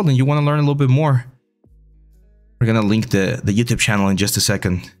 3D world and you want to learn a little bit more, we're gonna link the YouTube channel in just a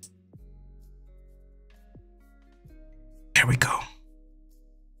second. There we go.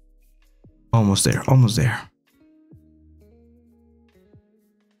 Almost there, almost there.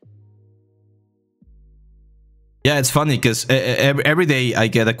 Yeah, it's funny because every day I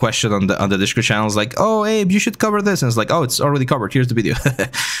get a question on the Discord channels like, "Oh, Abe, you should cover this," and it's like, "Oh, it's already covered. Here's the video."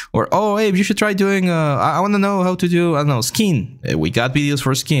 Or, "Oh, Abe, you should try doing. I want to know how to do. I don't know, skin. We got videos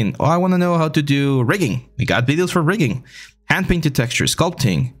for skin. Oh, I want to know how to do rigging. We got videos for rigging, hand painted texture,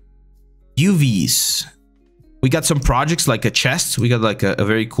 sculpting, UVs. We got some projects like a chest. We got like a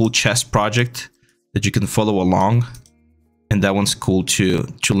very cool chest project that you can follow along, and that one's cool to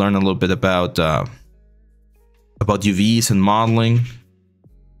learn a little bit about UVs and modeling.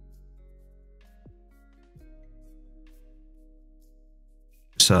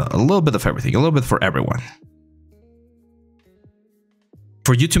 So a little bit of everything, a little bit for everyone.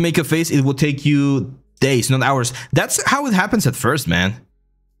 For you to make a face, it will take you days, not hours. That's how it happens at first, man.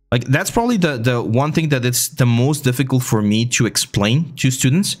 Like, that's probably the one thing that it's the most difficult for me to explain to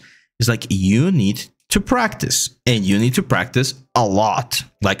students is like, you need to practice, and you need to practice a lot,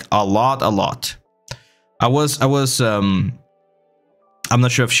 like a lot. I'm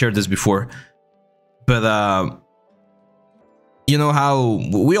not sure I've shared this before, but you know how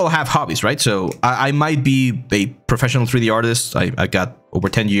we all have hobbies, right? So I might be a professional 3D artist. I got over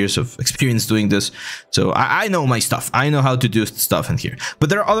 10 years of experience doing this. So I know my stuff. I know how to do stuff in here. But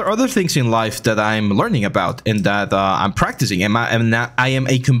there are other things in life that I'm learning about and that I'm practicing. And I am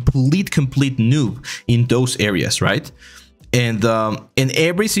a complete noob in those areas, right? And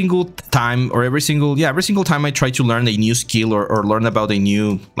every single time I try to learn a new skill or learn about a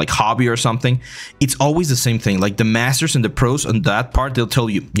new like hobby or something, it's always the same thing. Like the masters and the pros on that part, they'll tell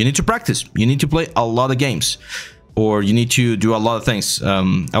you need to practice, you need to play a lot of games, or you need to do a lot of things.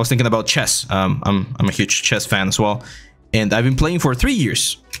 I was thinking about chess. I'm a huge chess fan as well, and I've been playing for 3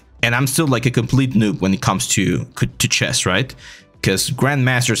 years, and I'm still like a complete noob when it comes to chess, right? Because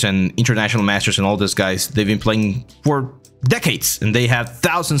grandmasters and international masters and all those guys, they've been playing for decades, and they have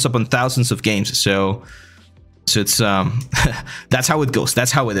thousands upon thousands of games. So it's that's how it goes.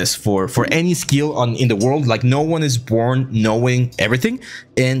 That's how it is for any skill in the world. Like, no one is born knowing everything,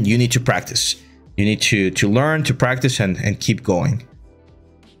 and you need to practice. You need to learn, to practice, and keep going.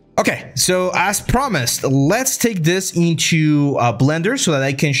 Okay, so as promised, let's take this into Blender so that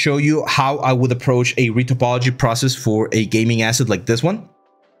I can show you how I would approach a retopology process for a gaming asset like this one.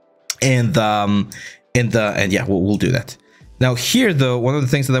 And yeah, we'll do that. Now here though, one of the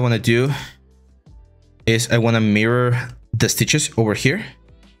things that I want to do is I want to mirror the stitches over here.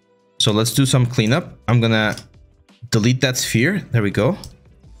 So let's do some cleanup. I'm gonna delete that sphere. There we go.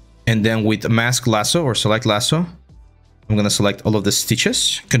 And then with mask lasso or select lasso, I'm gonna select all of the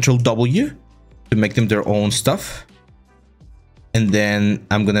stitches, Control W to make them their own stuff. And then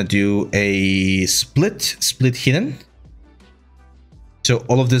I'm gonna do a split hidden. So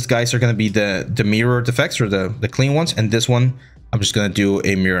all of these guys are gonna be the mirrored effects or the clean ones. And this one, I'm just gonna do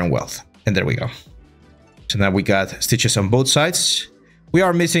a mirror and weld. And there we go. So now we got stitches on both sides. We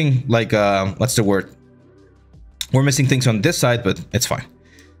are missing like, what's the word? We're missing things on this side, but it's fine.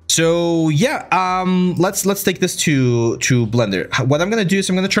 So yeah, let's take this to Blender. What I'm gonna do is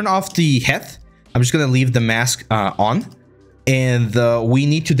I'm gonna turn off the head. I'm just gonna leave the mask on, and we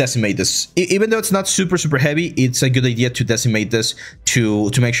need to decimate this. Even though it's not super heavy, it's a good idea to decimate this to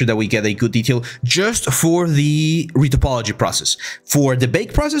make sure that we get a good detail just for the retopology process. For the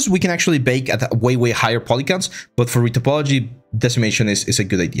bake process, we can actually bake at way higher poly counts, but for retopology, decimation is a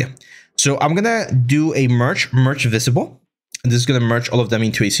good idea. So I'm gonna do a merge visible. And this is going to merge all of them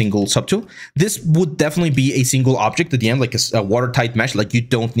into a single subtool. This would definitely be a single object at the end, like a watertight mesh. Like, you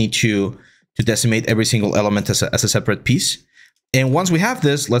don't need to decimate every single element as a separate piece. And once we have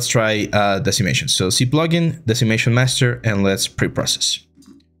this, let's try decimation. So C plugin, decimation master, and let's pre-process.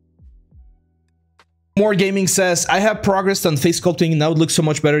 More Gaming says, I have progressed on face sculpting. Now it looks so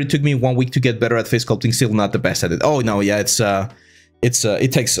much better. It took me 1 week to get better at face sculpting. Still not the best at it. Oh no, yeah,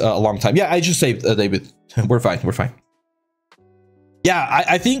 it takes a long time. Yeah, I just saved David. We're fine. Yeah,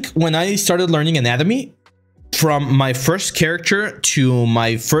 I think when I started learning anatomy, from my first character to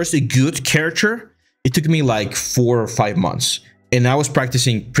my first good character, it took me like 4 or 5 months. And I was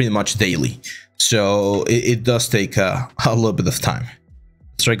practicing pretty much daily. So it does take a little bit of time.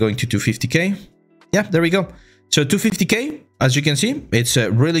 Let's try going to 250K. Yeah, there we go. So 250K, as you can see, it's a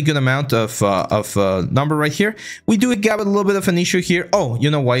really good amount of number right here. We do have a little bit of an issue here. Oh,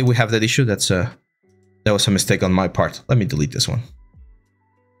 you know why we have that issue? That was a mistake on my part. Let me delete this one.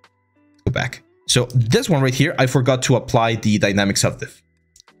 Go back. So this one right here, I forgot to apply the dynamic subdiv.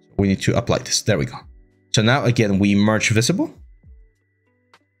 We need to apply this. There we go. So now again, we merge visible.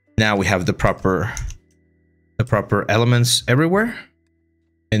 Now we have the proper elements everywhere.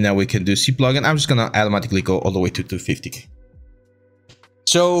 And now we can do C plugin. I'm just gonna automatically go all the way to 250K.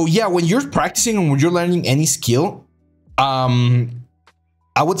 So yeah, when you're practicing and when you're learning any skill,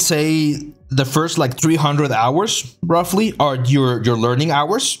 I would say the first like 300 hours roughly are your learning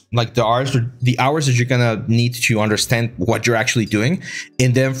hours, like the hours that you're gonna need to understand what you're actually doing.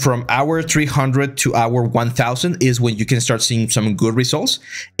 And then from hour 300 to hour 1000 is when you can start seeing some good results.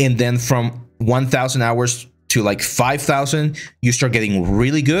 And then from 1000 hours to like 5,000, you start getting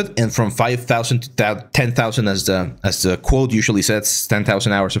really good. And from 5,000 to 10,000, as the quote usually says,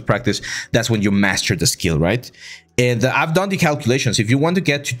 10,000 hours of practice, that's when you master the skill, right? And I've done the calculations. If you want to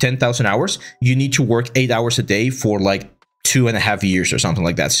get to 10,000 hours, you need to work 8 hours a day for like 2.5 years or something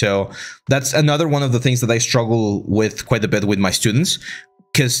like that. So that's another one of the things that I struggle with quite a bit with my students,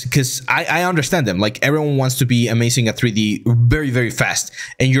 because I understand them. Like, everyone wants to be amazing at 3D very fast,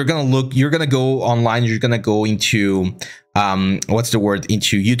 and you're gonna go online, you're gonna go into what's the word,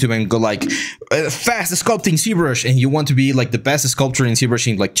 into YouTube and go like fast sculpting ZBrush, and you want to be like the best sculptor in ZBrush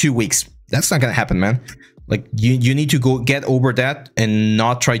in like 2 weeks. That's not gonna happen, man. Like, you need to go get over that and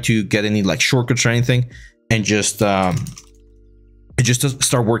not try to get any like shortcuts or anything, and just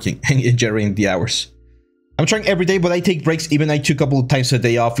start working and generating the hours. I'm trying every day, but I take breaks. Even I took a couple of times a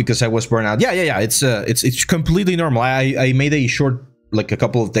day off because I was burnt out. Yeah. It's completely normal. I made a short like a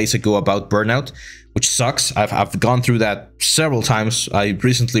couple of days ago about burnout, which sucks. I've gone through that several times. I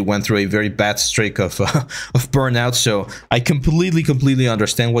recently went through a very bad streak of burnout, so I completely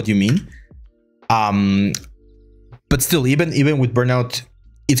understand what you mean. But still, even with burnout,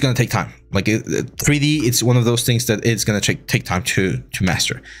 it's gonna take time. Like 3D, it's one of those things that it's gonna take time to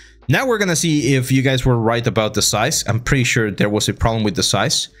master. Now we're gonna see if you guys were right about the size. I'm pretty sure there was a problem with the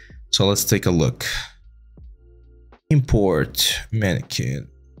size. So let's take a look. Import mannequin.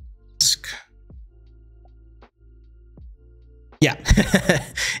 Yeah,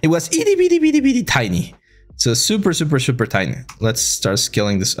 it was itty bitty tiny. So super, super, super tiny. Let's start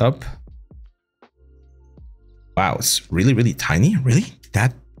scaling this up. Wow, it's really, really tiny. Really?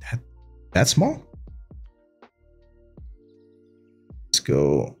 That small? Let's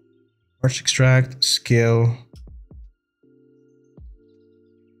go merge extract, scale.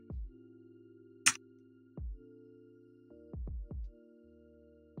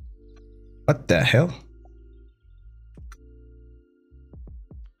 What the hell?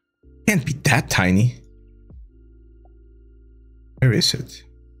 Can't be that tiny. Where is it?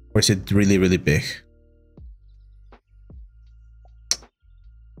 Or is it really, really big?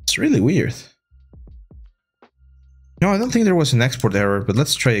 It's really weird. No, I don't think there was an export error, but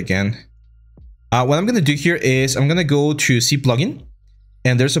let's try again. What I'm gonna do here is I'm gonna go to C plugin,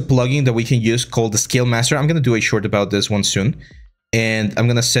 and there's a plugin that we can use called the Scale Master. I'm gonna do a short about this one soon, and I'm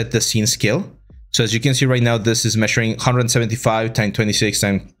gonna set the scene scale. So as you can see right now, this is measuring 175 times 26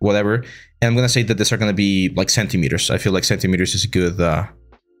 times whatever, and I'm gonna say that these are gonna be like centimeters. I feel like centimeters is a good,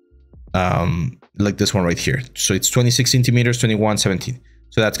 like this one right here. So it's 26 centimeters, 21, 17.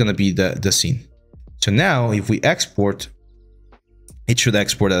 So that's gonna be the scene. So now if we export, it should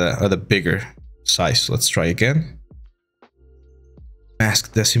export at a bigger size. Let's try again.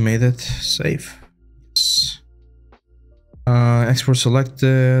 Mask decimated, save. Yes. Export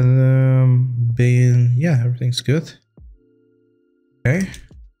selected, bin, yeah, everything's good. Okay.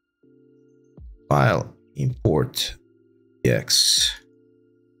 File, import, EX.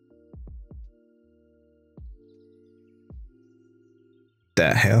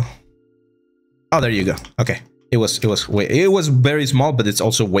 The hell? Oh, there you go. Okay. It was very small, but it's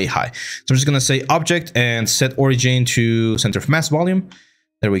also way high. So I'm just gonna say object and set origin to center of mass volume.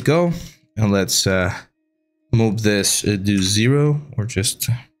 There we go. And let's move this to 0 or just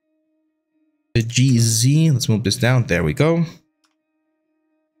the GZ. Let's move this down. There we go.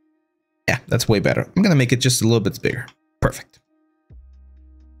 Yeah, that's way better. I'm gonna make it just a little bit bigger. Perfect.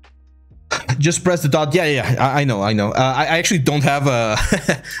 Just press the dot. Yeah. I know. I actually don't have a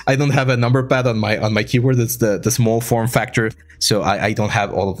I don't have a number pad on my keyboard. It's the small form factor, so I don't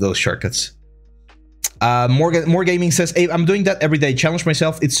have all of those shortcuts. More gaming says, hey, I'm doing that every day. Challenge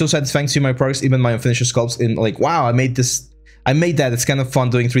myself. It's so satisfying to see my progress, even my unfinished sculpts. In like, wow, I made this. I made that. It's kind of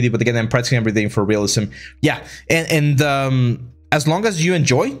fun doing 3D, but again, I'm practicing everything for realism. Yeah, and as long as you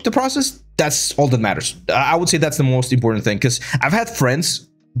enjoy the process, that's all that matters. I would say that's the most important thing, because I've had friends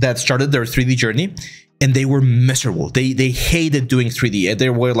that started their 3D journey and they were miserable. They hated doing 3D. And they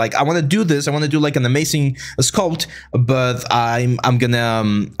were like, I want to do this. I want to do like an amazing sculpt, but I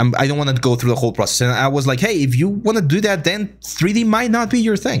don't want to go through the whole process. And I was like, hey, if you want to do that, then 3D might not be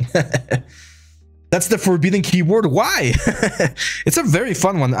your thing. That's the forbidden keyword. Why? It's a very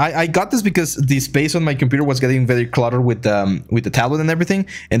fun one. I got this because the space on my computer was getting very cluttered with the tablet and everything,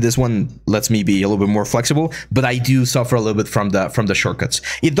 and this one lets me be a little bit more flexible. But I do suffer a little bit from the shortcuts.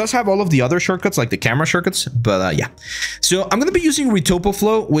 It does have all of the other shortcuts, like the camera shortcuts, but yeah. So I'm gonna be using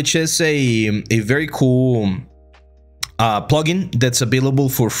RetopFlow, which is a very cool plugin that's available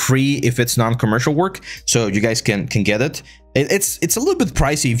for free if it's non-commercial work, so you guys can get it. It's a little bit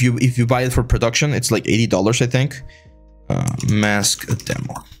pricey if you buy it for production. It's like $80, I think. Mask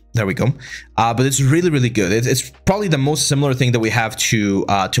demo. There we go. But it's really good. It's probably the most similar thing that we have to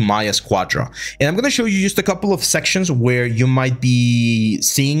Maya's Quadra. And I'm going to show you just a couple of sections where you might be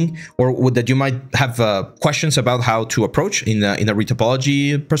seeing or that you might have questions about how to approach in a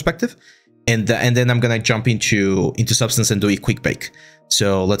retopology perspective. And then I'm going to jump into Substance and do a quick bake.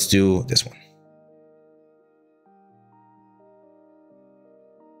 So let's do this one.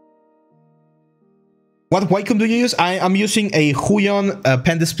 What Wacom do you use? I'm using a Huion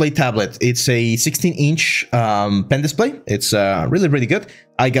pen display tablet. It's a 16-inch pen display. It's really good.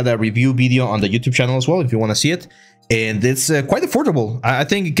 I got a review video on the YouTube channel as well if you want to see it. And it's quite affordable. I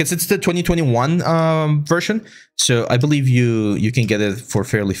think because it's the 2021 version. So I believe you can get it for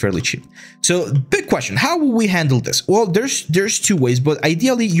fairly cheap. So big question, how will we handle this? Well, there's two ways, but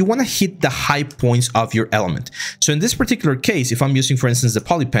ideally you want to hit the high points of your element. So in this particular case, if I'm using, for instance, the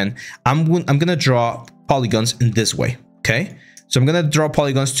poly pen, I'm gonna draw polygons in this way. Okay, so I'm gonna draw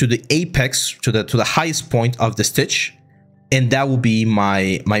polygons to the apex, to the highest point of the stitch, and that will be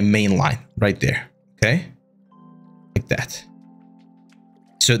my main line right there. Okay, like that.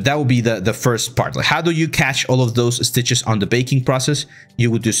 So that will be the first part. Like, how do you catch all of those stitches on the baking process? You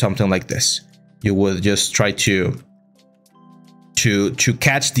would do something like this. You would just try to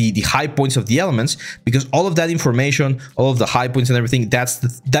catch the high points of the elements, because all of that information, all of the high points and everything,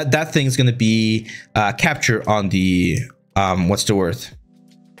 that thing is going to be captured on the what's the word,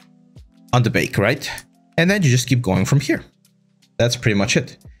 on the bake, right? And then you just keep going from here. That's pretty much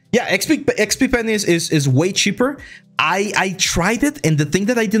it. Yeah, XP pen is way cheaper. I tried it, and the thing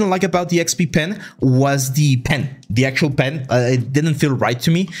that I didn't like about the XP pen was the pen, the actual pen. It didn't feel right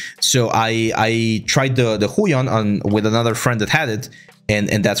to me, so I tried the Huion on with another friend that had it,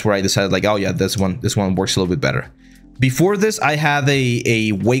 and that's where I decided, like, oh yeah, this one works a little bit better. Before this, I had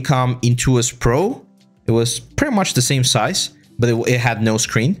a Wacom Intuos Pro. It was pretty much the same size, but it had no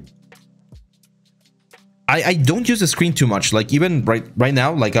screen. I don't use the screen too much. Like, even right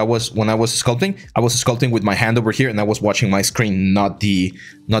now, like when I was sculpting with my hand over here, and I was watching my screen, not the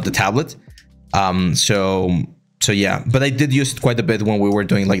tablet. So yeah, but I did use it quite a bit when we were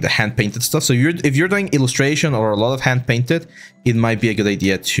doing like the hand painted stuff. So if you're doing illustration or a lot of hand painted, it might be a good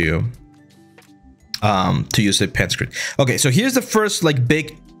idea to use a pen screen. Okay, so here's the first like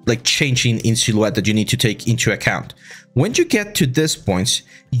big like changing in silhouette that you need to take into account. When you get to this point,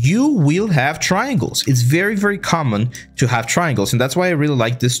 you will have triangles. It's very, very common to have triangles, and that's why I really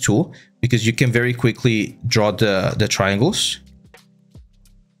like this tool, because you can very quickly draw the triangles.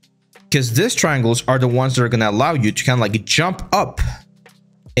 Because these triangles are the ones that are going to allow you to kind of like jump up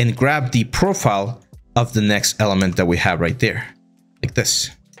and grab the profile of the next element that we have right there, like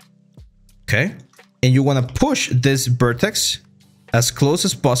this. Okay, and you want to push this vertex as close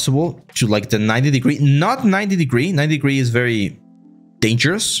as possible to like the 90 degree, not 90 degree. 90 degree is very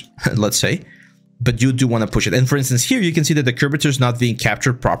dangerous, let's say, but you do want to push it. And for instance, here you can see that the curvature is not being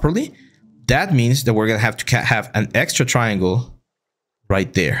captured properly. That means that we're going to have to have an extra triangle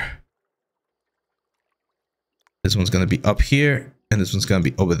right there. This one's going to be up here, and this one's going to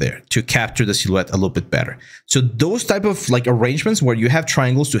be over there to capture the silhouette a little bit better. So those type of like arrangements where you have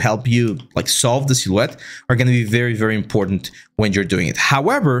triangles to help you like solve the silhouette are going to be very, very important when you're doing it.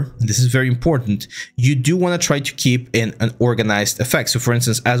 However, this is very important, you do want to try to keep in an organized effect. So for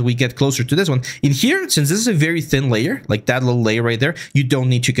instance, as we get closer to this one in here, since this is a very thin layer, like that little layer right there, you don't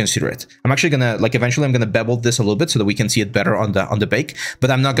need to consider it. I'm actually gonna like eventually I'm gonna bevel this a little bit so that we can see it better on the bake,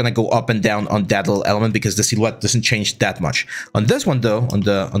 but I'm not gonna go up and down on that little element because the silhouette doesn't change that much. On this one though, on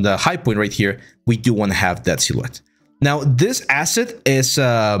the high point right here, we do want to have that silhouette. Now this asset is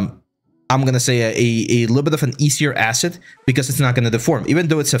I'm gonna say a little bit of an easier asset because it's not gonna deform. Even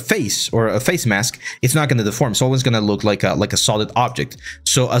though it's a face or a face mask, it's not gonna deform. It's always gonna look like a solid object.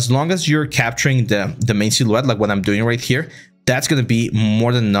 So as long as you're capturing the main silhouette, like what I'm doing right here, that's gonna be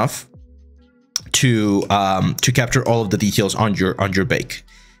more than enough to capture all of the details on your bake.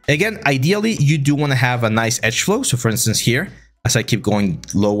 Again, ideally, you do want to have a nice edge flow. So for instance, here, as I keep going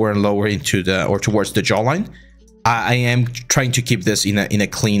lower and lower into towards the jawline, I am trying to keep this in a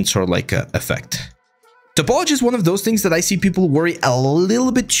clean sort of like effect. Topology is one of those things that I see people worry a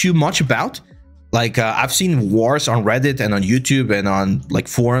little bit too much about. Like I've seen wars on Reddit and on YouTube and on like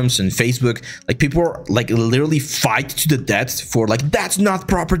forums and Facebook. Like people are like literally fight to the death for like, that's not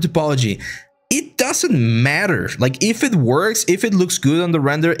proper topology. It doesn't matter. Like if it works, if it looks good on the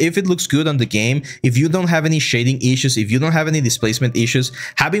render, if it looks good on the game, if you don't have any shading issues, if you don't have any displacement issues,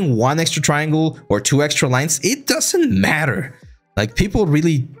 having one extra triangle or two extra lines, it doesn't matter. Like people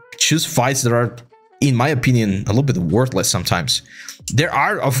really choose fights that are, in my opinion, a little bit worthless sometimes. There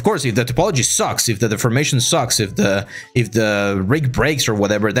are, of course, if the topology sucks, if the deformation sucks, if the rig breaks or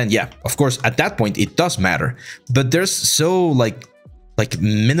whatever, then yeah, of course, at that point it does matter. But there's so like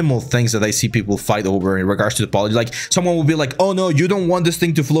minimal things that I see people fight over in regards to topology. Like someone will be like, oh no, you don't want this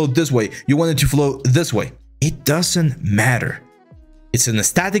thing to flow this way, you want it to flow this way. It doesn't matter. It's an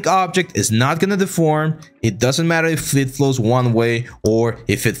static object, it's not gonna deform. It doesn't matter if it flows one way or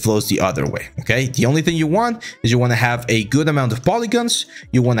if it flows the other way. Okay, the only thing you want is you want to have a good amount of polygons,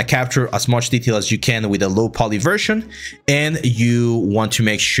 you want to capture as much detail as you can with a low poly version, and you want to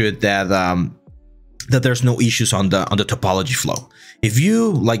make sure that that there's no issues on the topology flow. If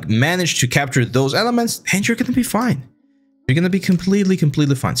you like manage to capture those elements, and you're gonna be fine. You're gonna be completely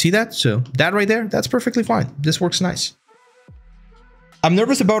fine. See that? So that right there, that's perfectly fine. This works nice. I'm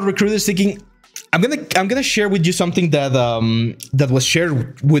nervous about recruiters thinking. I'm gonna share with you something that that was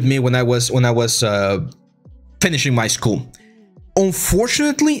shared with me when I was finishing my school.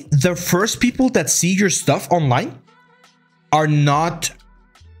 Unfortunately, the first people that see your stuff online are not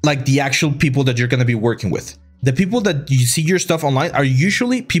like the actual people that you're going to be working with. The people that you see your stuff online are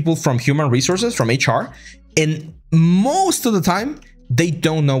usually people from human resources, from HR, and most of the time they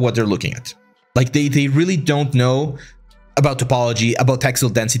don't know what they're looking at. Like they really don't know about topology, about textile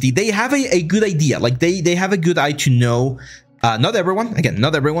density. They have a good idea. Like they have a good eye to know Not everyone, again,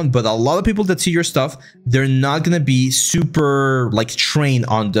 not everyone, but a lot of people that see your stuff, they're not gonna be super like trained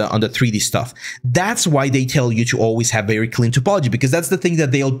on the 3D stuff. That's why they tell you to always have very clean topology, because that's the thing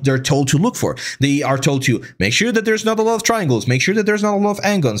that they're told to look for. They are told to make sure that there's not a lot of triangles, make sure that there's not a lot of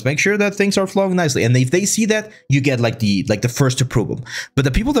angles, make sure that things are flowing nicely. And if they see that, you get like the first approval. But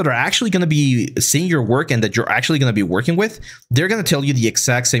the people that are actually gonna be seeing your work and that you're actually gonna be working with, they're gonna tell you the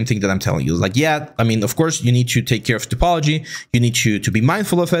exact same thing that I'm telling you. Like, yeah, I mean, of course, you need to take care of topology. You need to be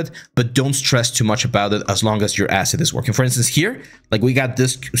mindful of it, but don't stress too much about it as long as your asset is working. For instance, here, like we got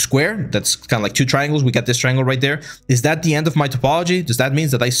this square that's kind of like 2 triangles. We got this triangle right there. Is that the end of my topology? Does that mean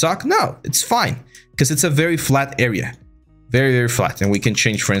that I suck? No, it's fine, because it's a very flat area, very, very flat. And we can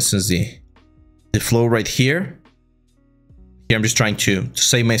change, for instance, the flow right here. Here, I'm just trying to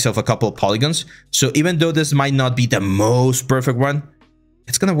save myself a couple of polygons. So even though this might not be the most perfect one,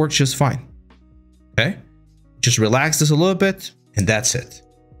 it's gonna work just fine. Okay, just relax this a little bit. And that's it.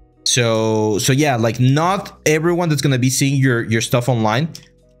 So yeah, like not everyone that's gonna be seeing your stuff online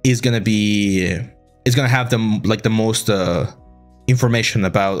is gonna have them like the most information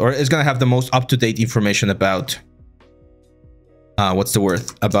about, or is gonna have the most up-to-date information about what's the word,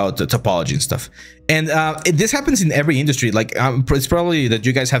 about the topology and stuff. And this happens in every industry. Like it's probably that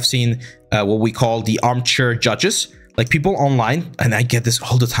you guys have seen what we call the armchair judges. Like people online, and I get this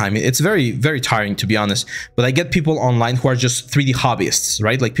all the time. It's very, very tiring, to be honest. But I get people online who are just 3D hobbyists,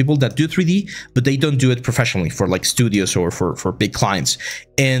 right? Like people that do 3D, but they don't do it professionally for like studios or for big clients.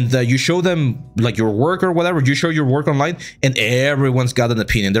 And you show them like your work or whatever. You show your work online, and everyone's got an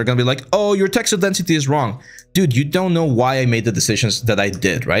opinion. They're gonna be like, "Oh, your texture density is wrong." Dude, you don't know why I made the decisions that I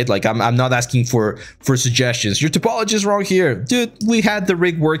did, right? Like I'm not asking for suggestions. Your topology is wrong here. Dude, we had the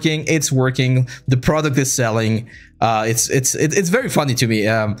rig working, it's working, the product is selling. It's very funny to me.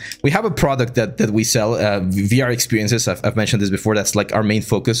 We have a product that we sell, VR experiences. I've mentioned this before. That's like our main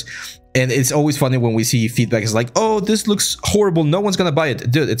focus. And it's always funny when we see feedback. It's like, oh, this looks horrible, no one's gonna buy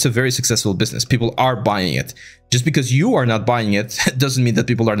it. Dude, it's a very successful business. People are buying it. Just because you are not buying it doesn't mean that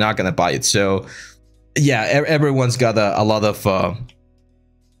people are not gonna buy it. So yeah, everyone's got a lot of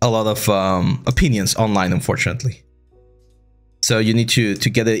opinions online, unfortunately. So you need to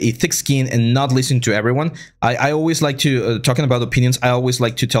get a thick skin and not listen to everyone. I always like to, talking about opinions, I always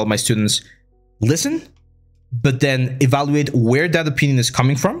like to tell my students, listen, but then evaluate where that opinion is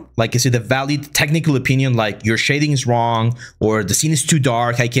coming from. Like, is it a valid technical opinion, like your shading is wrong, or the scene is too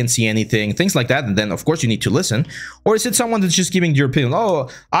dark, I can't see anything, things like that. And then of course you need to listen. Or is it someone that's just giving your opinion? Oh,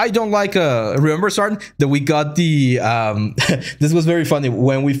 I don't like remember, Sarn, that we got the this was very funny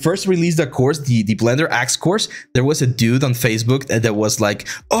when we first released the course, the Blender axe course. There was a dude on Facebook that was like,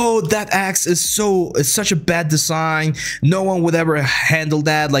 oh, that axe is such a bad design, no one would ever handle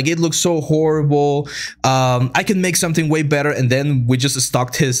that, like it looks so horrible, I can make something way better. And then we just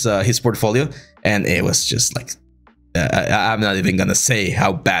stalked his portfolio, and it was just like, I'm not even gonna say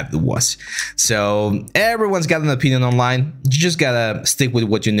how bad it was. So everyone's got an opinion online. You just gotta stick with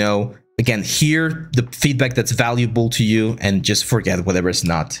what you know. Again, hear the feedback that's valuable to you, and just forget whatever is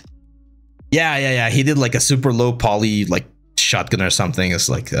not. Yeah. He did like a super low poly like shotgun or something. It's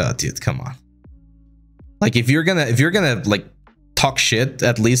like, dude, come on. Like if you're gonna like talk shit,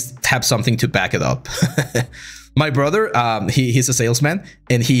 at least have something to back it up. My brother, he's a salesman,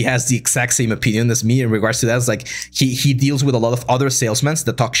 and he has the exact same opinion as me in regards to that. It's like he deals with a lot of other salesmen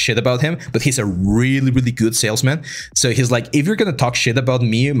that talk shit about him, but he's a really, really good salesman. So he's like, if you're gonna talk shit about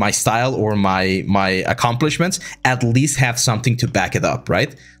me, my style, or my accomplishments, at least have something to back it up,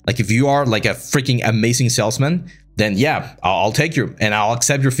 right? Like if you are like a freaking amazing salesman, then yeah, I'll take you and I'll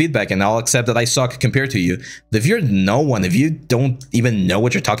accept your feedback, and I'll accept that I suck compared to you. But if you're no one, if you don't even know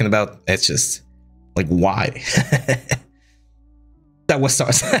what you're talking about, it's just like, why? That was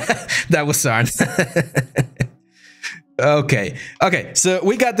Sarn. That was Sarn. Okay, so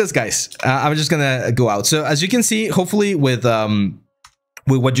we got this, guys. I'm just gonna go out. So as you can see, hopefully with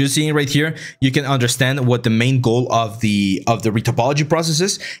what you're seeing right here, you can understand what the main goal of the retopology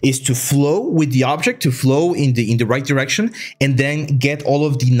process is to flow with the object, to flow in the right direction, and then get all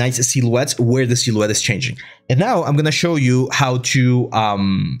of the nice silhouettes where the silhouette is changing. And now I'm gonna show you how to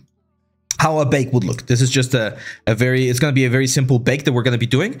how a bake would look. This is just it's gonna be a very simple bake that we're gonna be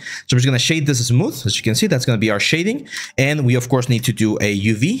doing. So we're just gonna shade this smooth. As you can see, that's gonna be our shading, and we of course need to do a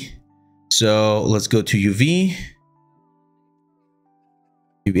UV. So let's go to UV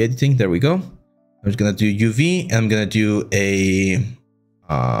editing. There we go. I'm just gonna do UV, and I'm gonna do a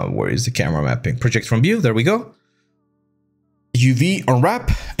where is the camera mapping? Project from view. There we go. UV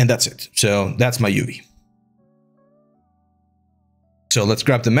unwrap, and that's it. So that's my UV. So let's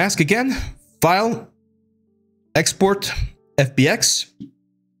grab the mask again. File, export, FBX.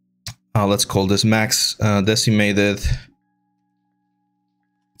 Let's call this max decimated.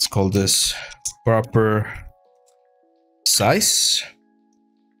 Let's call this proper size.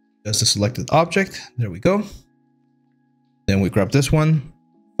 Just a selected object. There we go. Then we grab this one,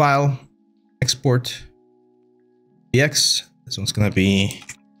 file, export, FBX. This one's gonna be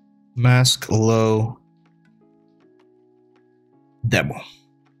mask low demo.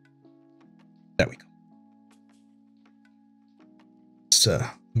 There we go. So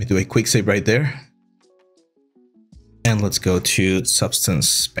let me do a quick save right there. And let's go to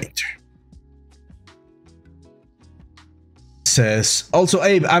Substance Painter. Says also,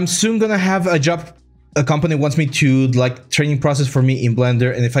 Abe, I'm soon gonna have a job. A company wants me to like training process for me in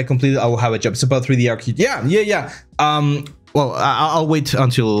Blender, and if I complete it, I will have a job. It's about 3D architect. Yeah. Well, I'll wait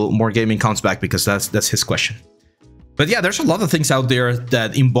until more gaming comes back because that's his question. But yeah, there's a lot of things out there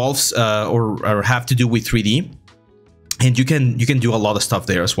that involves or have to do with 3D, and you can do a lot of stuff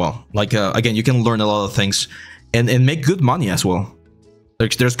there as well. Like again, you can learn a lot of things and make good money as well.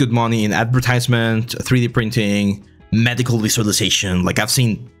 Like there's good money in advertisement, 3D printing, medical visualization. Like I've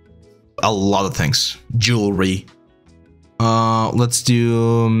seen a lot of things. Jewelry. Let's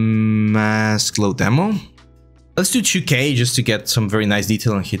do mask low demo. Let's do 2K just to get some very nice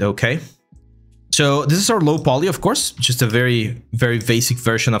detail and hit OK. So this is our low poly, of course, just a very basic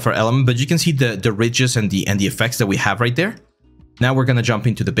version of our element, but you can see the ridges and the effects that we have right there. Now we're gonna jump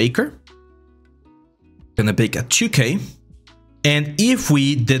into the baker. Gonna bake at 2K, and if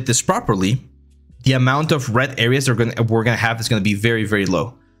we did this properly, the amount of red areas we're gonna have is gonna be very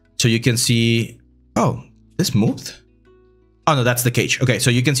low. So you can see, oh, this moved. Oh no, that's the cage. Okay, so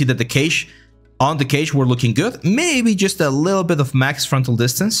you can see that the cage, on the cage, we're looking good. Maybe just a little bit of max frontal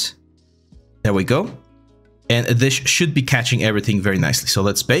distance. There we go. And this should be catching everything very nicely. So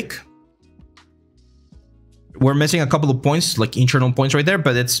let's bake. We're missing a couple of points, like internal points right there,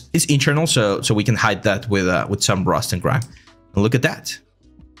 but it's internal, so we can hide that with some rust and grime. And look at that.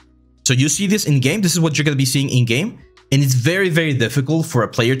 So you see this in game. This is what you're going to be seeing in game. And it's very difficult for a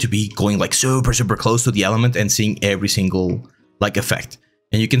player to be going like super close to the element and seeing every single like effect.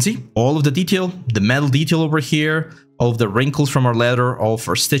 And you can see all of the detail, the metal detail over here, all of the wrinkles from our leather, all of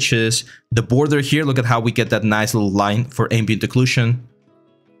our stitches, the border here. Look at how we get that nice little line for ambient occlusion.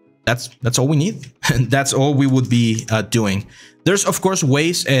 That's all we need. And that's all we would be doing. There's of course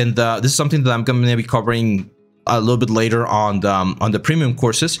ways, and this is something that I'm going to be covering a little bit later on the premium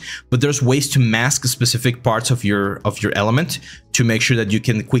courses, but there's ways to mask specific parts of your element to make sure that you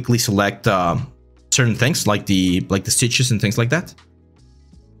can quickly select certain things like the stitches and things like that.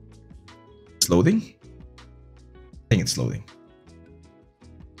 It's loading. I think it's loading.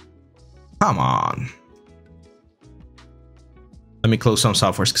 Come on. Let me close some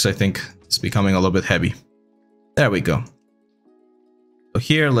softwares because I think it's becoming a little bit heavy. There we go. So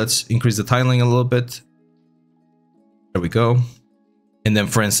here, let's increase the tiling a little bit. There we go. And then,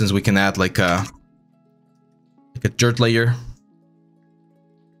 for instance, we can add like a dirt layer.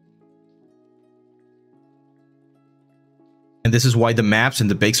 And this is why the maps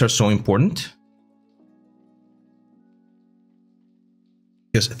and the bakes are so important.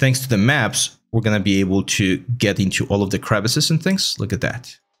 Because thanks to the maps, we're going to be able to get into all of the crevices and things. Look at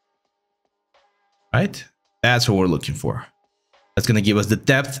that. Right? That's what we're looking for. That's going to give us the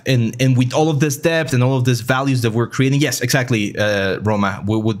depth, and with all of this depth and all of these values that we're creating, yes, exactly, Roma,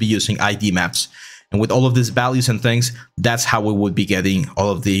 we would be using ID maps, and with all of these values and things, that's how we would be getting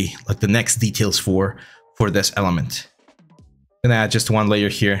all of the next details for this element. I'm gonna add just one layer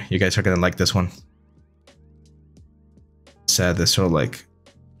here. You guys are gonna like this one. Let's add this sort of like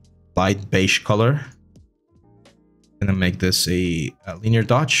light beige color. Gonna make this a linear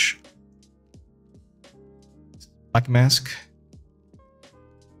dodge, black mask.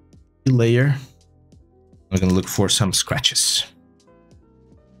 Layer. We're gonna look for some scratches.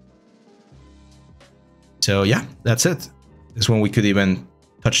 So yeah, that's it. This one we could even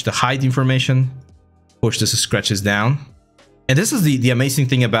touch the height information, push this scratches down. And this is the amazing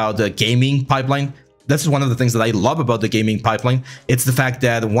thing about the gaming pipeline. This is one of the things that I love about the gaming pipeline. It's the fact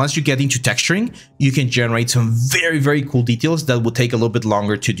that once you get into texturing, you can generate some very cool details that will take a little bit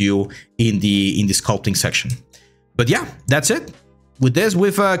longer to do in the sculpting section. But yeah, that's it. With this,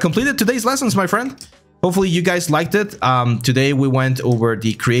 we've completed today's lessons, my friend. Hopefully you guys liked it. Today we went over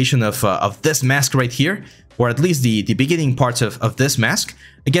the creation of this mask right here, or at least the beginning parts of this mask.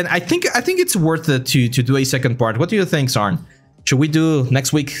 Again, I think it's worth it to do a second part. What do you think, Sarn? Should we do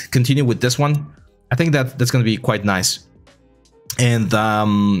next week, continue with this one? I think that's going to be quite nice. And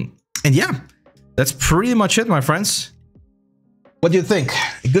yeah, that's pretty much it, my friends. What do you think?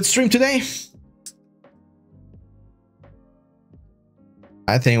 A good stream today?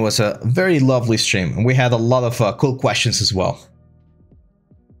 I think it was a very lovely stream, and we had a lot of cool questions as well.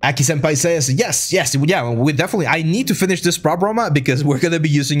 Aki Senpai says, yes, yeah, we definitely, I need to finish this prop Roma because we're going to be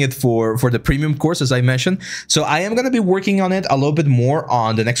using it for the premium course, as I mentioned. So I am going to be working on it a little bit more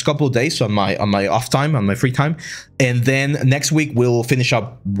on the next couple of days, on my off time, on my free time. And then next week, we'll finish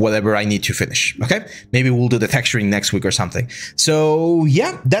up whatever I need to finish, okay? Maybe we'll do the texturing next week or something. So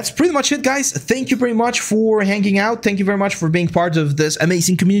yeah, that's pretty much it, guys. Thank you very much for hanging out. Thank you very much for being part of this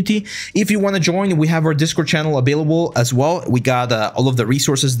amazing community. If you want to join, we have our Discord channel available as well. We got all of the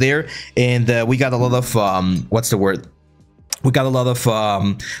resources there, and we got a lot of what's the word, we got a lot of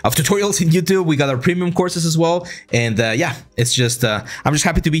tutorials in YouTube. We got our premium courses as well, and yeah, it's just I'm just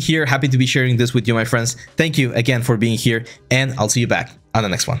happy to be here, happy to be sharing this with you, my friends. Thank you again for being here, and I'll see you back on the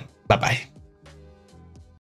next one. Bye bye.